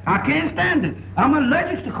that. I can't stand it. I'm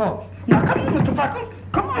allergic to corpse. Now, come on, Mr. Freckles.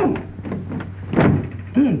 Come on.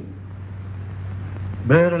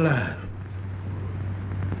 Buried alive.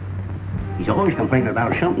 He's always complaining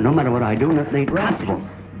about something. No matter what I do, nothing ain't right. Constable.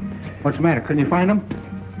 What's the matter? Couldn't you find him?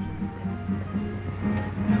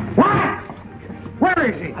 What?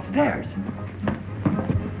 Where is he? Upstairs.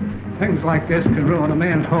 Things like this can ruin a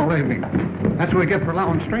man's whole evening. That's what we get for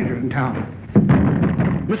allowing strangers in town.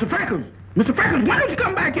 Mr. Freckles! Mr. Freckles, why don't you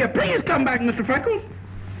come back here? Please come back, Mr. Freckles.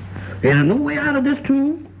 There's no way out of this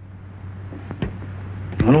tomb.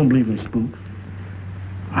 I don't believe in spooks.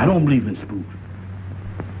 I don't believe in spooks.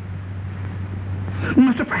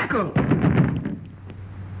 Mr. Freckles!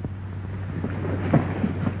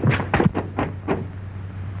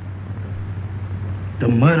 The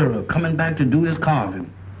murderer coming back to do his carving.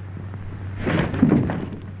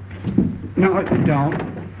 No, you don't.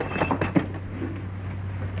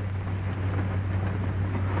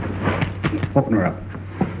 Open her up.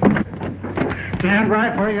 Stand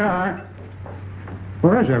right where you are.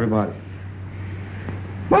 Where is everybody?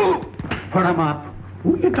 Move! Put them up.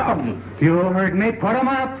 Who you talking to? You heard me. Put them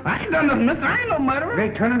up. I ain't done nothing, mister. I ain't no murderer. They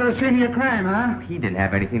turn into the scene of your crime, huh? He didn't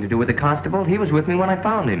have anything to do with the constable. He was with me when I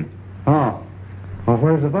found him. Oh. Well,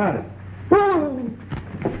 where's the body?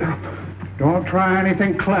 Don't try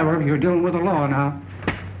anything clever. You're dealing with the law now.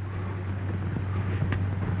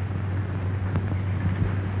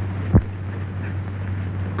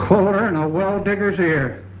 Colder than a well digger's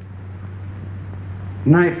ear.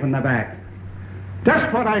 Knife in the back.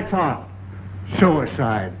 Just what I thought.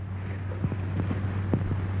 Suicide.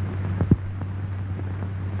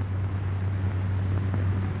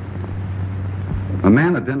 A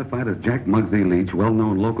man identified as Jack Muggsy Leach,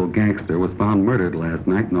 well-known local gangster, was found murdered last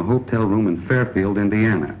night in a hotel room in Fairfield,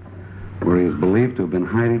 Indiana, where he is believed to have been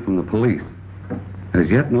hiding from the police. As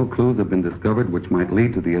yet, no clues have been discovered which might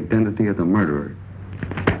lead to the identity of the murderer.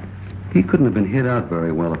 He couldn't have been hid out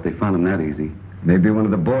very well if they found him that easy. Maybe one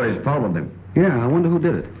of the boys followed him. Yeah, I wonder who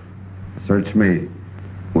did it. Search me.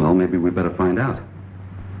 Well, maybe we better find out.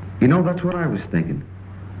 You know, that's what I was thinking.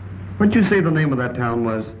 What'd you say the name of that town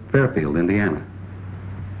was? Fairfield, Indiana.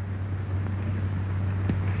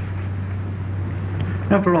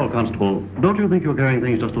 After all, Constable, don't you think you're carrying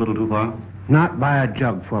things just a little too far? Not by a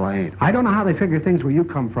jugful, I ain't. I don't know how they figure things where you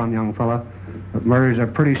come from, young fella, but murder's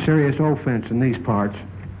a pretty serious offense in these parts.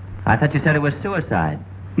 I thought you said it was suicide.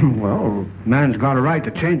 Well, man's got a right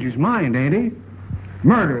to change his mind, ain't he?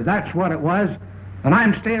 Murder, that's what it was. And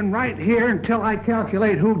I'm staying right here until I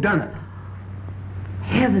calculate who done it.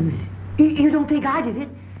 Heavens, you don't think I did it?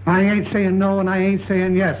 I ain't saying no and I ain't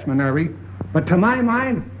saying yes, Minervy. But to my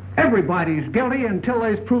mind, everybody's guilty until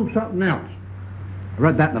they's proved something else. I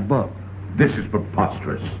read that in a book. This is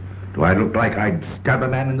preposterous. Do I look like I'd stab a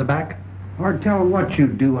man in the back? Hard telling what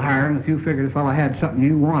you'd do, Hiram, if you figured the fella had something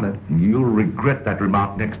you wanted. You'll regret that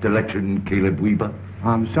remark next election, Caleb Weaver.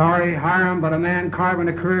 I'm sorry, Hiram, but a man carving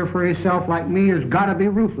a career for himself like me has got to be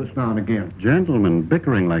ruthless now and again. Gentlemen,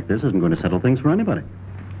 bickering like this isn't going to settle things for anybody.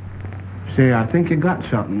 See, I think you got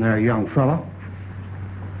something there, young fella.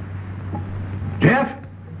 Jeff?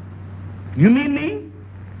 You mean me?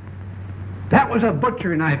 That was a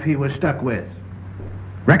butcher knife he was stuck with.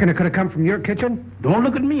 Reckon it could have come from your kitchen? Don't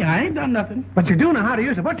look at me. I ain't done nothing. But you do know how to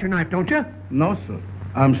use a butcher knife, don't you? No, sir.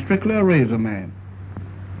 I'm strictly a razor man.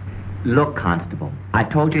 Look, Constable, I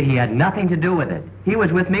told you he had nothing to do with it. He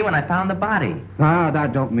was with me when I found the body. Ah,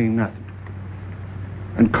 that don't mean nothing.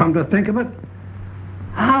 And come to think of it,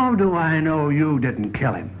 how do I know you didn't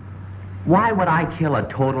kill him? Why would I kill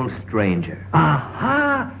a total stranger?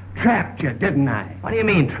 Aha! Trapped you, didn't I? What do you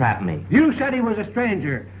mean, trap me? You said he was a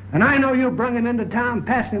stranger, and I know you brung him into town,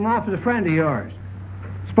 passing him off as a friend of yours.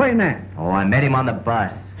 Explain that. Oh, I met him on the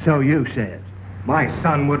bus. So you said. My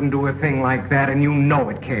son wouldn't do a thing like that, and you know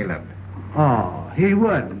it, Caleb. Oh, he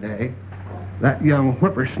wouldn't, eh? That young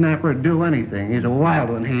whippersnapper'd do anything. He's a wild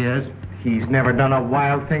one, he is. He's never done a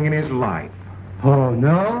wild thing in his life. Oh,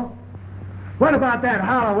 no? What about that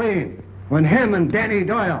Halloween, when him and Danny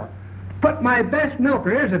Doyle put my best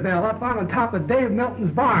milker, Isabel, up on the top of Dave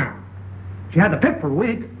Milton's barn? She had the pip for a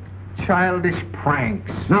week. Childish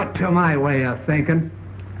pranks. Not to my way of thinking.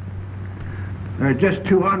 They're just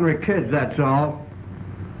two ornery kids, that's all.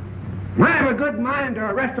 And I have a good mind to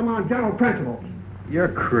arrest them on general principles. You're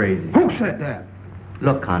crazy. Who said that?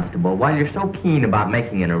 Look, Constable, while you're so keen about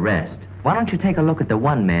making an arrest, why don't you take a look at the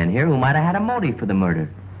one man here who might have had a motive for the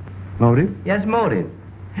murder? Motive? Yes, motive.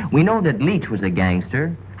 We know that Leach was a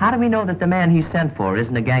gangster. How do we know that the man he sent for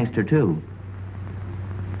isn't a gangster, too?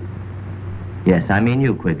 Yes, I mean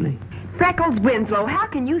you, Quigley. Freckles Winslow, how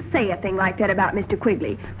can you say a thing like that about Mr.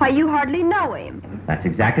 Quigley? Why, you hardly know him. That's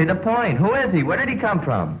exactly the point. Who is he? Where did he come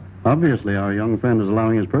from? Obviously, our young friend is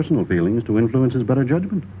allowing his personal feelings to influence his better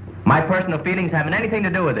judgment. My personal feelings haven't anything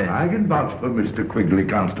to do with it. I can vouch for Mr. Quigley,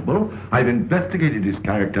 Constable. I've investigated his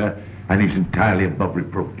character, and he's entirely above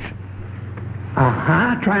reproach.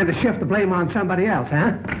 Uh-huh, trying to shift the blame on somebody else,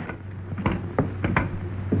 huh?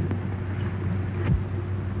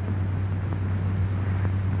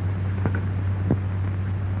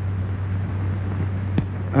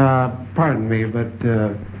 Pardon me, but,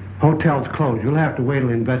 hotel's closed. You'll have to wait till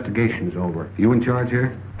the investigation's over. You in charge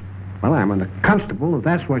here? Well, I'm a constable, if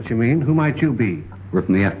that's what you mean. Who might you be? We're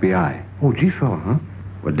from the FBI. Oh, gee, fella, huh?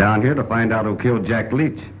 We're down here to find out who killed Jack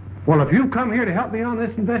Leach. Well, if you come here to help me on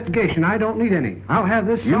this investigation, I don't need any. I'll have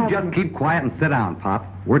this You solved. just keep quiet and sit down, Pop.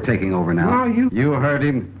 We're taking over now. No, You heard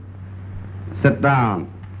him. Sit down.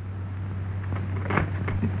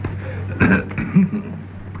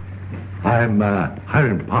 I'm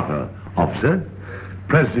Hiram Potter, officer,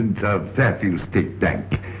 president of Fairfield State Bank.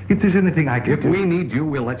 If there's anything I can If we need you,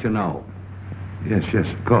 we'll let you know. Yes,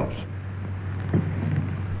 of course.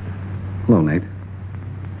 Hello, Nate.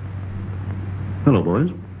 Hello, boys.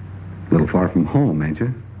 A little far from home, ain't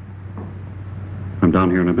you? I'm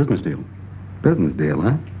down here on a business deal. Business deal,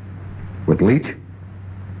 huh? With Leach?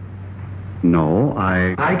 No,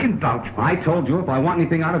 I can vouch for I told you if I want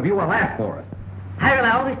anything out of you, I'll ask for it. Hiram,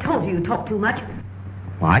 I always told you talk too much.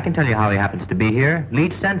 Well, I can tell you how he happens to be here.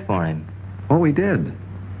 Leach sent for him. Oh, we did.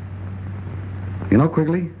 You know,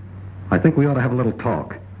 Quigley, I think we ought to have a little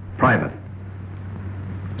talk. Private.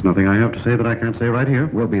 There's nothing I have to say that I can't say right here.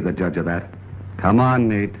 We'll be the judge of that. Come on,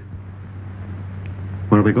 Nate.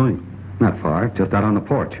 Where are we going? Not far, just out on the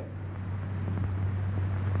porch.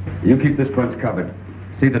 You keep this front covered.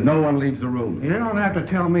 See that no one leaves the room. You don't have to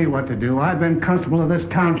tell me what to do. I've been constable of this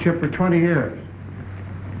township for 20 years.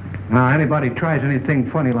 Now, anybody tries anything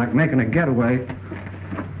funny like making a getaway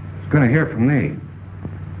is going to hear from me.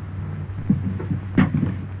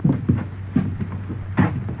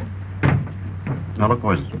 Now, look,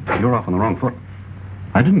 boys, you're off on the wrong foot.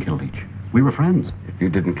 I didn't kill Leach. We were friends. If you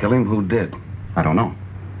didn't kill him, who did? I don't know.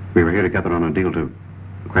 We were here together on a deal to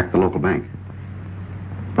crack the local bank.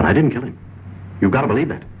 But I didn't kill him. You've got to believe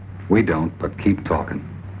that. We don't, but keep talking.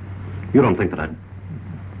 You don't think that I'd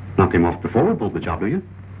knock him off before we pulled the job, do you?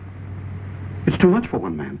 It's too much for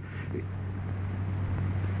one man.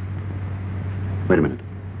 Wait a minute.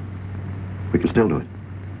 We can still do it.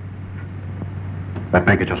 That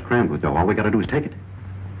bank is just crammed with dough. All we got to do is take it.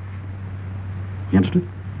 You understand?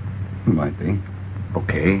 Might be.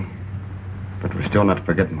 Okay. But we're still not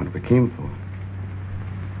forgetting what we came for.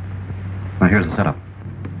 Now, here's the setup.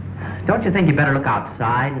 Don't you think you better look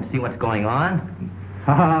outside and see what's going on?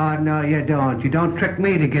 Oh, no, you don't. You don't trick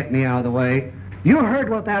me to get me out of the way. You heard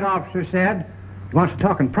what that officer said. He wants to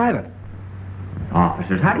talk in private.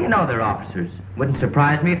 Officers? How do you know they're officers? Wouldn't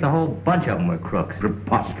surprise me if the whole bunch of them were crooks.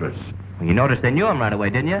 Preposterous. Well, you noticed they knew him right away,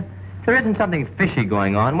 didn't you? If there isn't something fishy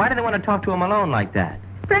going on, why do they want to talk to him alone like that?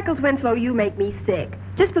 Freckles Winslow, you make me sick.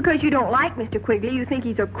 Just because you don't like Mr. Quigley, you think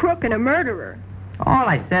he's a crook and a murderer. All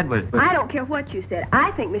I said was... I don't care what you said.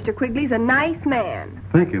 I think Mr. Quigley's a nice man.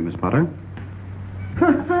 Thank you, Miss Potter.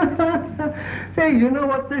 Hey, you know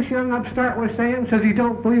what this young upstart was saying? Says he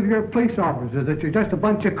don't believe you're police officers, that you're just a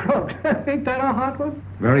bunch of crooks. Ain't that a hot one?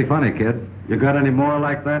 Very funny, kid. You got any more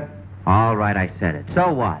like that? All right, I said it.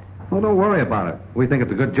 So what? Well, don't worry about it. We think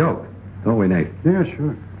it's a good joke. Don't we, Nate? Yeah,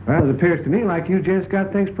 sure. Well, it appears to me like you just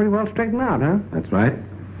got things pretty well straightened out, huh? That's right.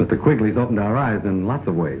 Mr. Quigley's opened our eyes in lots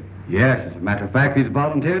of ways. Yes, as a matter of fact, he's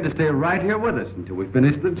volunteered to stay right here with us until we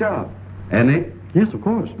finish the job. And Nate? Yes, of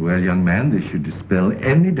course. Well, young man, this should dispel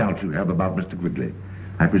any doubt you have about Mr. Quigley.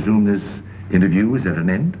 I presume this interview is at an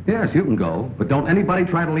end? Yes, you can go, but don't anybody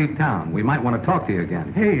try to leave town. We might want to talk to you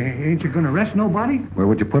again. Hey, ain't you going to arrest nobody? Where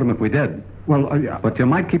would you put them if we did? Well, yeah. But you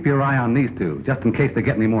might keep your eye on these two, just in case they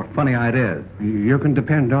get any more funny ideas. You can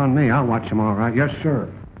depend on me. I'll watch them all right. Yes,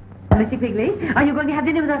 sir. Mr. Quigley, are you going to have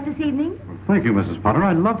dinner with us this evening? Thank you, Mrs. Potter.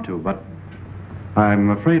 I'd love to, but I'm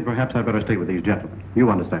afraid perhaps I'd better stay with these gentlemen. You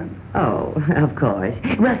understand? Oh, of course.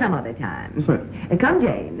 Well, some other time. Sir. Come,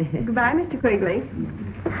 Jane. Goodbye, Mr. Quigley.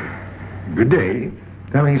 Good day.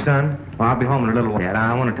 Coming, son? Well, I'll be home in a little while. Dad,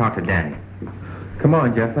 I want to talk to Danny. Come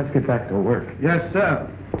on, Jeff. Let's get back to work. Yes, sir.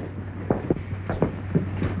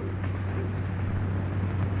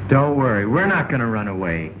 Don't worry. We're not going to run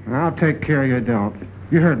away. I'll take care you don't.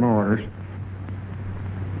 You heard my orders.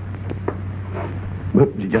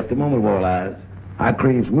 Look, just a moment, Walleyes. I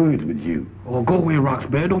craves words with you. Oh, go away,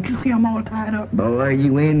 Roxbury. Don't you see I'm all tied up? Boy,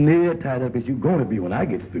 you ain't near tied up as you gonna be when I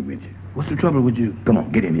get through with you. What's the trouble with you? Come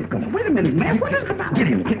on, get in here. Come on. Wait a minute, man. What is the matter? Get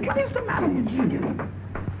in here. What is the matter with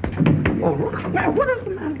you? Oh, Roxbury, what is the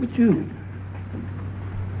matter with you?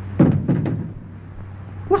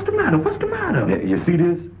 What's the matter? What's the matter? You see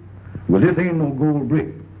this? Well, this ain't no gold brick.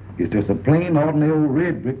 It's just a plain, ordinary old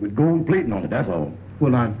red brick with gold plating on it, that's all.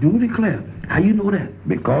 Well, I do declare. How you know that?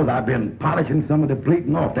 Because I've been polishing some of the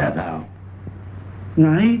plating off, that's how.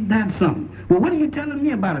 Now, ain't that something? Well, what are you telling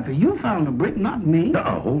me about it? For you found the brick, not me.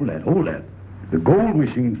 Hold that. The gold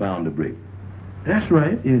machine found the brick. That's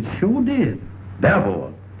right. It sure did.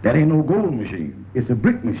 Therefore, that ain't no gold machine. It's a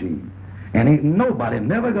brick machine. And ain't nobody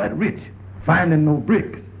never got rich finding no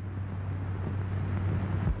bricks.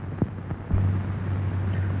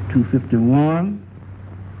 251,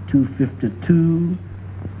 252,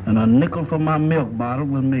 and a nickel for my milk bottle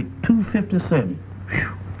will make 257. Whew.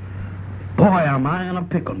 Boy, am I in a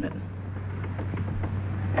pickle now.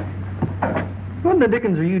 What in the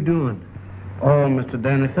dickens are you doing? Oh, Mr.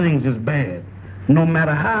 Danny, things is bad. No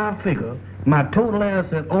matter how I figure, my total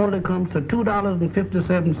asset only comes to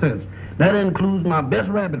 $2.57. That includes my best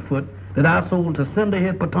rabbit foot that I sold to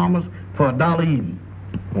Cinderhead Thomas for $1 even.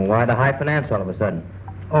 Well, why the high finance all of a sudden?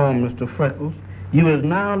 Oh, Mr. Freckles, you is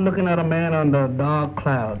now looking at a man under a dark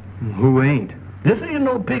cloud. Who ain't? This ain't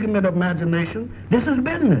no pigment of imagination. This is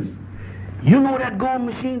business. You know that gold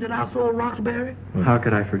machine that I sold Roxbury? How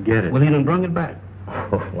could I forget it? Well, he done brung it back.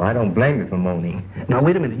 Oh, well, I don't blame you for moaning. Now,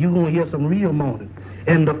 wait a minute. You're going to hear some real moaning.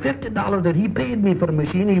 And the $50 that he paid me for the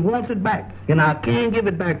machine, he wants it back. And I can't give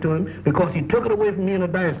it back to him because he took it away from me in a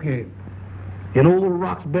dice game. And old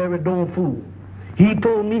Roxbury don't fool. He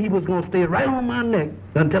told me he was going to stay right on my neck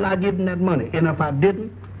until I give him that money. And if I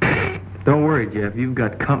didn't... Don't worry, Jeff. You've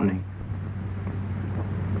got company.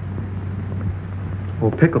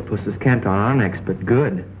 Old Picklepuss is camped on our necks, but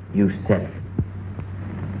good. You said it.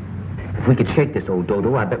 If we could shake this old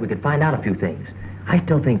dodo, I bet we could find out a few things. I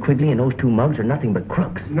still think Quigley and those two mugs are nothing but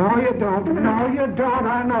crooks. No, you don't. No, you don't.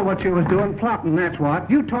 I know what you was doing, plotting, that's what.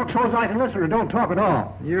 You talk so as I can listen or don't talk at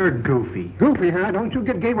all. You're goofy. Goofy, huh? Don't you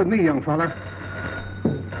get gay with me, young fella.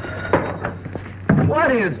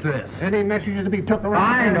 What is this? Any messages to be took around?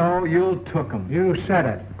 I there? know. You took them. You said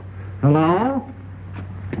it. Hello?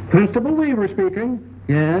 Constable Weaver speaking.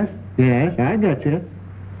 Yes, I got you.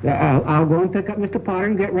 I'll go and pick up Mr. Potter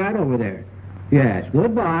and get right over there. Yes,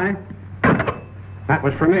 goodbye. That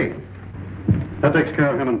was for me. That takes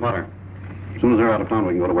care of him and Potter. As soon as they're out of town,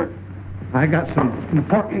 we can go to work. I got some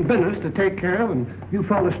important business to take care of, and you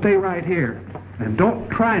fellas stay right here. And don't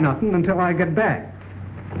try nothing until I get back.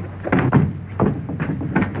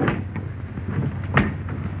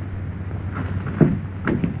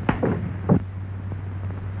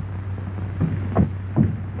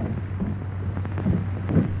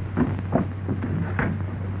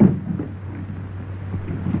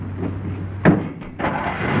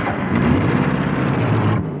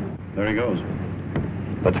 There he goes.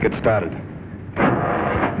 Let's get started.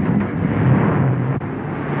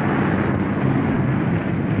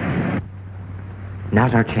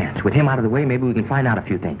 Now's our chance. With him out of the way, maybe we can find out a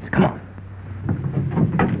few things. Come on.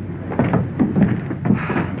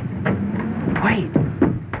 Wait.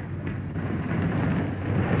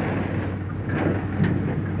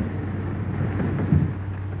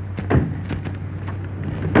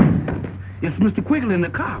 It's Mr. Quigley and the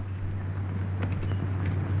cop.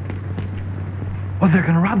 Well, they're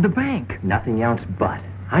gonna rob the bank. Nothing else but.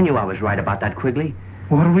 I knew I was right about that, Quigley.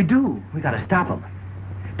 What'll we do? We gotta stop them.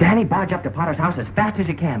 Danny, barge up to Potter's house as fast as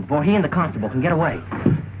you can before he and the constable can get away.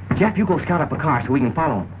 Jeff, you go scout up a car so we can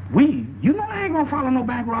follow him. We? You know I ain't gonna follow no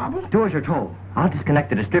bank robbers. Do as you're told. I'll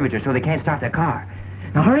disconnect the distributor so they can't start their car.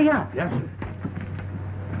 Now hurry up. Yes, sir.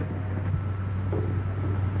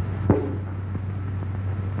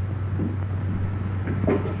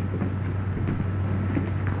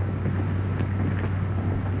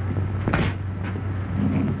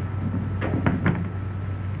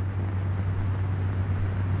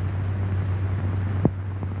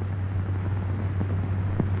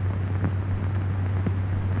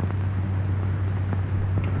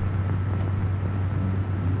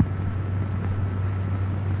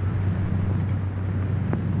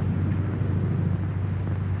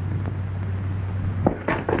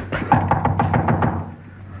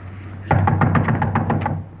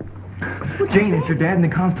 Jane, has your dad and the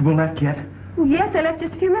constable left yet? Well, yes, they left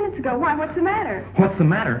just a few minutes ago. Why, what's the matter? What's the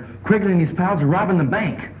matter? Quigley and his pals are robbing the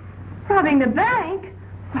bank. Robbing the bank?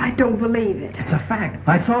 Well, I don't believe it. It's a fact.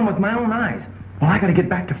 I saw him with my own eyes. Well, I gotta get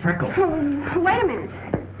back to Freckles. Oh, wait a minute.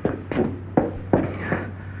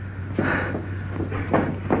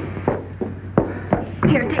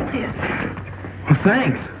 Here, take this. Well,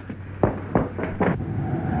 thanks.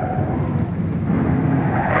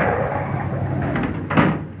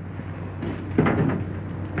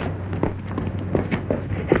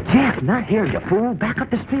 Jeff, not here, you fool. Back up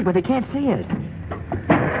the street where they can't see us.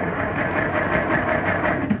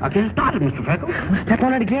 I'll get it started, Mr. Freckles. Well, step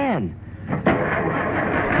on it again.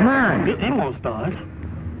 Come on. It won't start.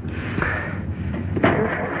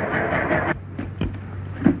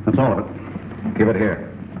 That's all of it. Give it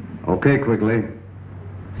here. Okay, Quigley.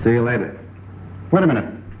 See you later. Wait a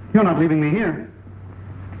minute. You're not leaving me here.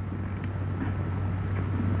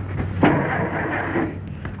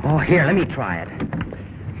 Oh, here, let me try it.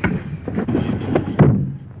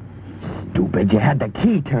 Stupid, you had the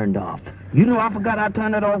key turned off. You know I forgot I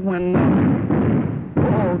turned it off when...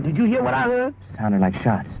 Oh, did you hear what I heard? Sounded like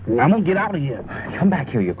shots. I'm gonna get out of here. Come back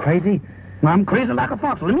here, you crazy? I'm crazy like a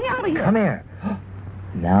fox. Let me out of here. Come here.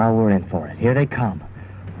 Now we're in for it. Here they come.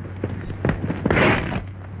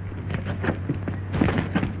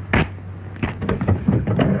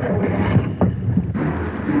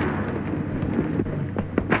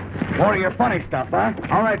 More of your funny stuff, huh?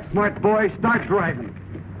 All right, smart boy, start driving.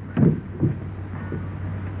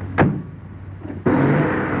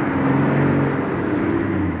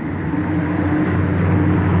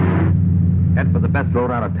 Head for the best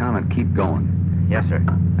road out of town and keep going. Yes, sir.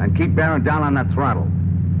 And keep bearing down on that throttle.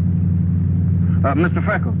 Mr.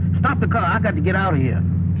 Freckles, stop the car. I got to get out of here.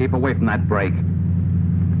 Keep away from that brake.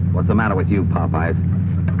 What's the matter with you, Popeyes?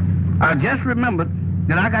 I just remembered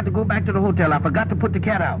that I got to go back to the hotel. I forgot to put the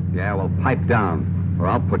cat out. Yeah, well, pipe down, or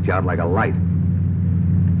I'll put you out like a light.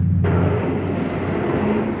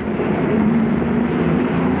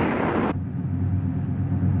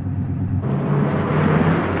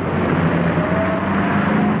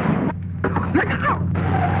 Look out!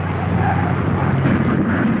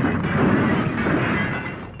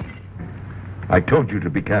 I told you to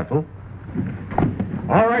be careful.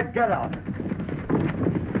 All right, get out.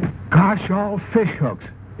 Gosh, all fish hooks.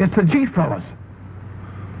 It's the G fellas.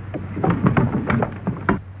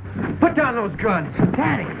 Put down those guns.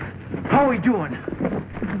 Daddy, how are we doing?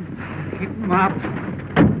 Keep them up.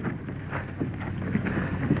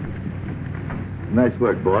 Nice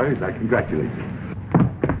work, boys. I congratulate you.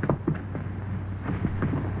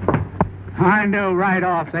 I knew right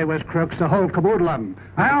off they was crooks, the whole caboodle of them.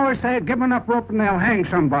 I always say, give them enough rope and they'll hang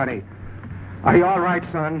somebody. Are you all right,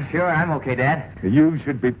 son? Sure, I'm okay, Dad. You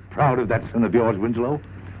should be proud of that son of yours, Winslow.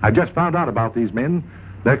 I just found out about these men.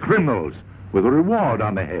 They're criminals with a reward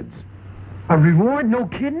on their heads. A reward? No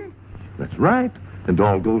kidding? That's right. And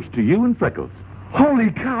all goes to you and Freckles.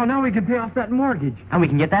 Holy cow, now we can pay off that mortgage. And we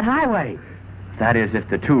can get that highway. That is, if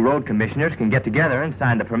the two road commissioners can get together and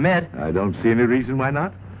sign the permit. I don't see any reason why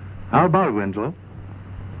not. How about it, Winslow?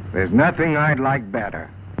 There's nothing I'd like better.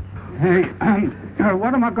 Hey,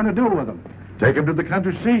 what am I going to do with them? Take them to the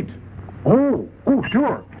country seat. Oh,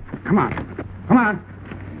 sure. Come on. Come on.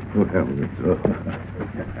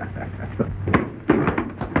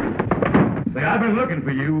 Say, I've been looking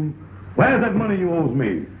for you. Where's that money you owes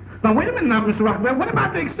me? Now, wait a minute now, Mr. Rockefeller. What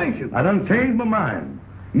about the extension? I done changed my mind.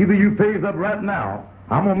 Either you pays up right now,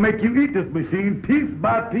 I'm gonna make you eat this machine piece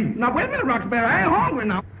by piece. Now, wait a minute, Rockefeller. I ain't hungry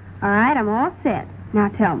now. All right, I'm all set. Now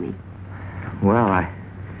tell me. Well,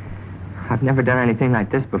 I've never done anything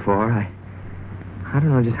like this before. I don't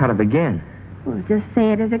know just how to begin. Well, just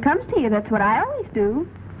say it as it comes to you. That's what I always do.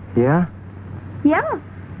 Yeah? Yeah.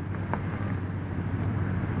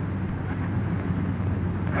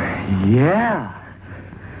 Yeah.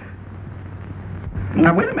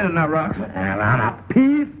 Now, wait a minute now, Rox. Now,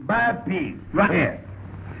 piece by piece. Right here.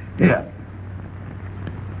 Here.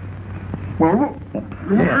 Well,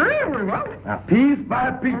 Now, piece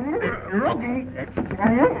by piece.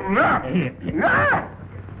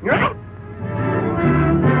 Look.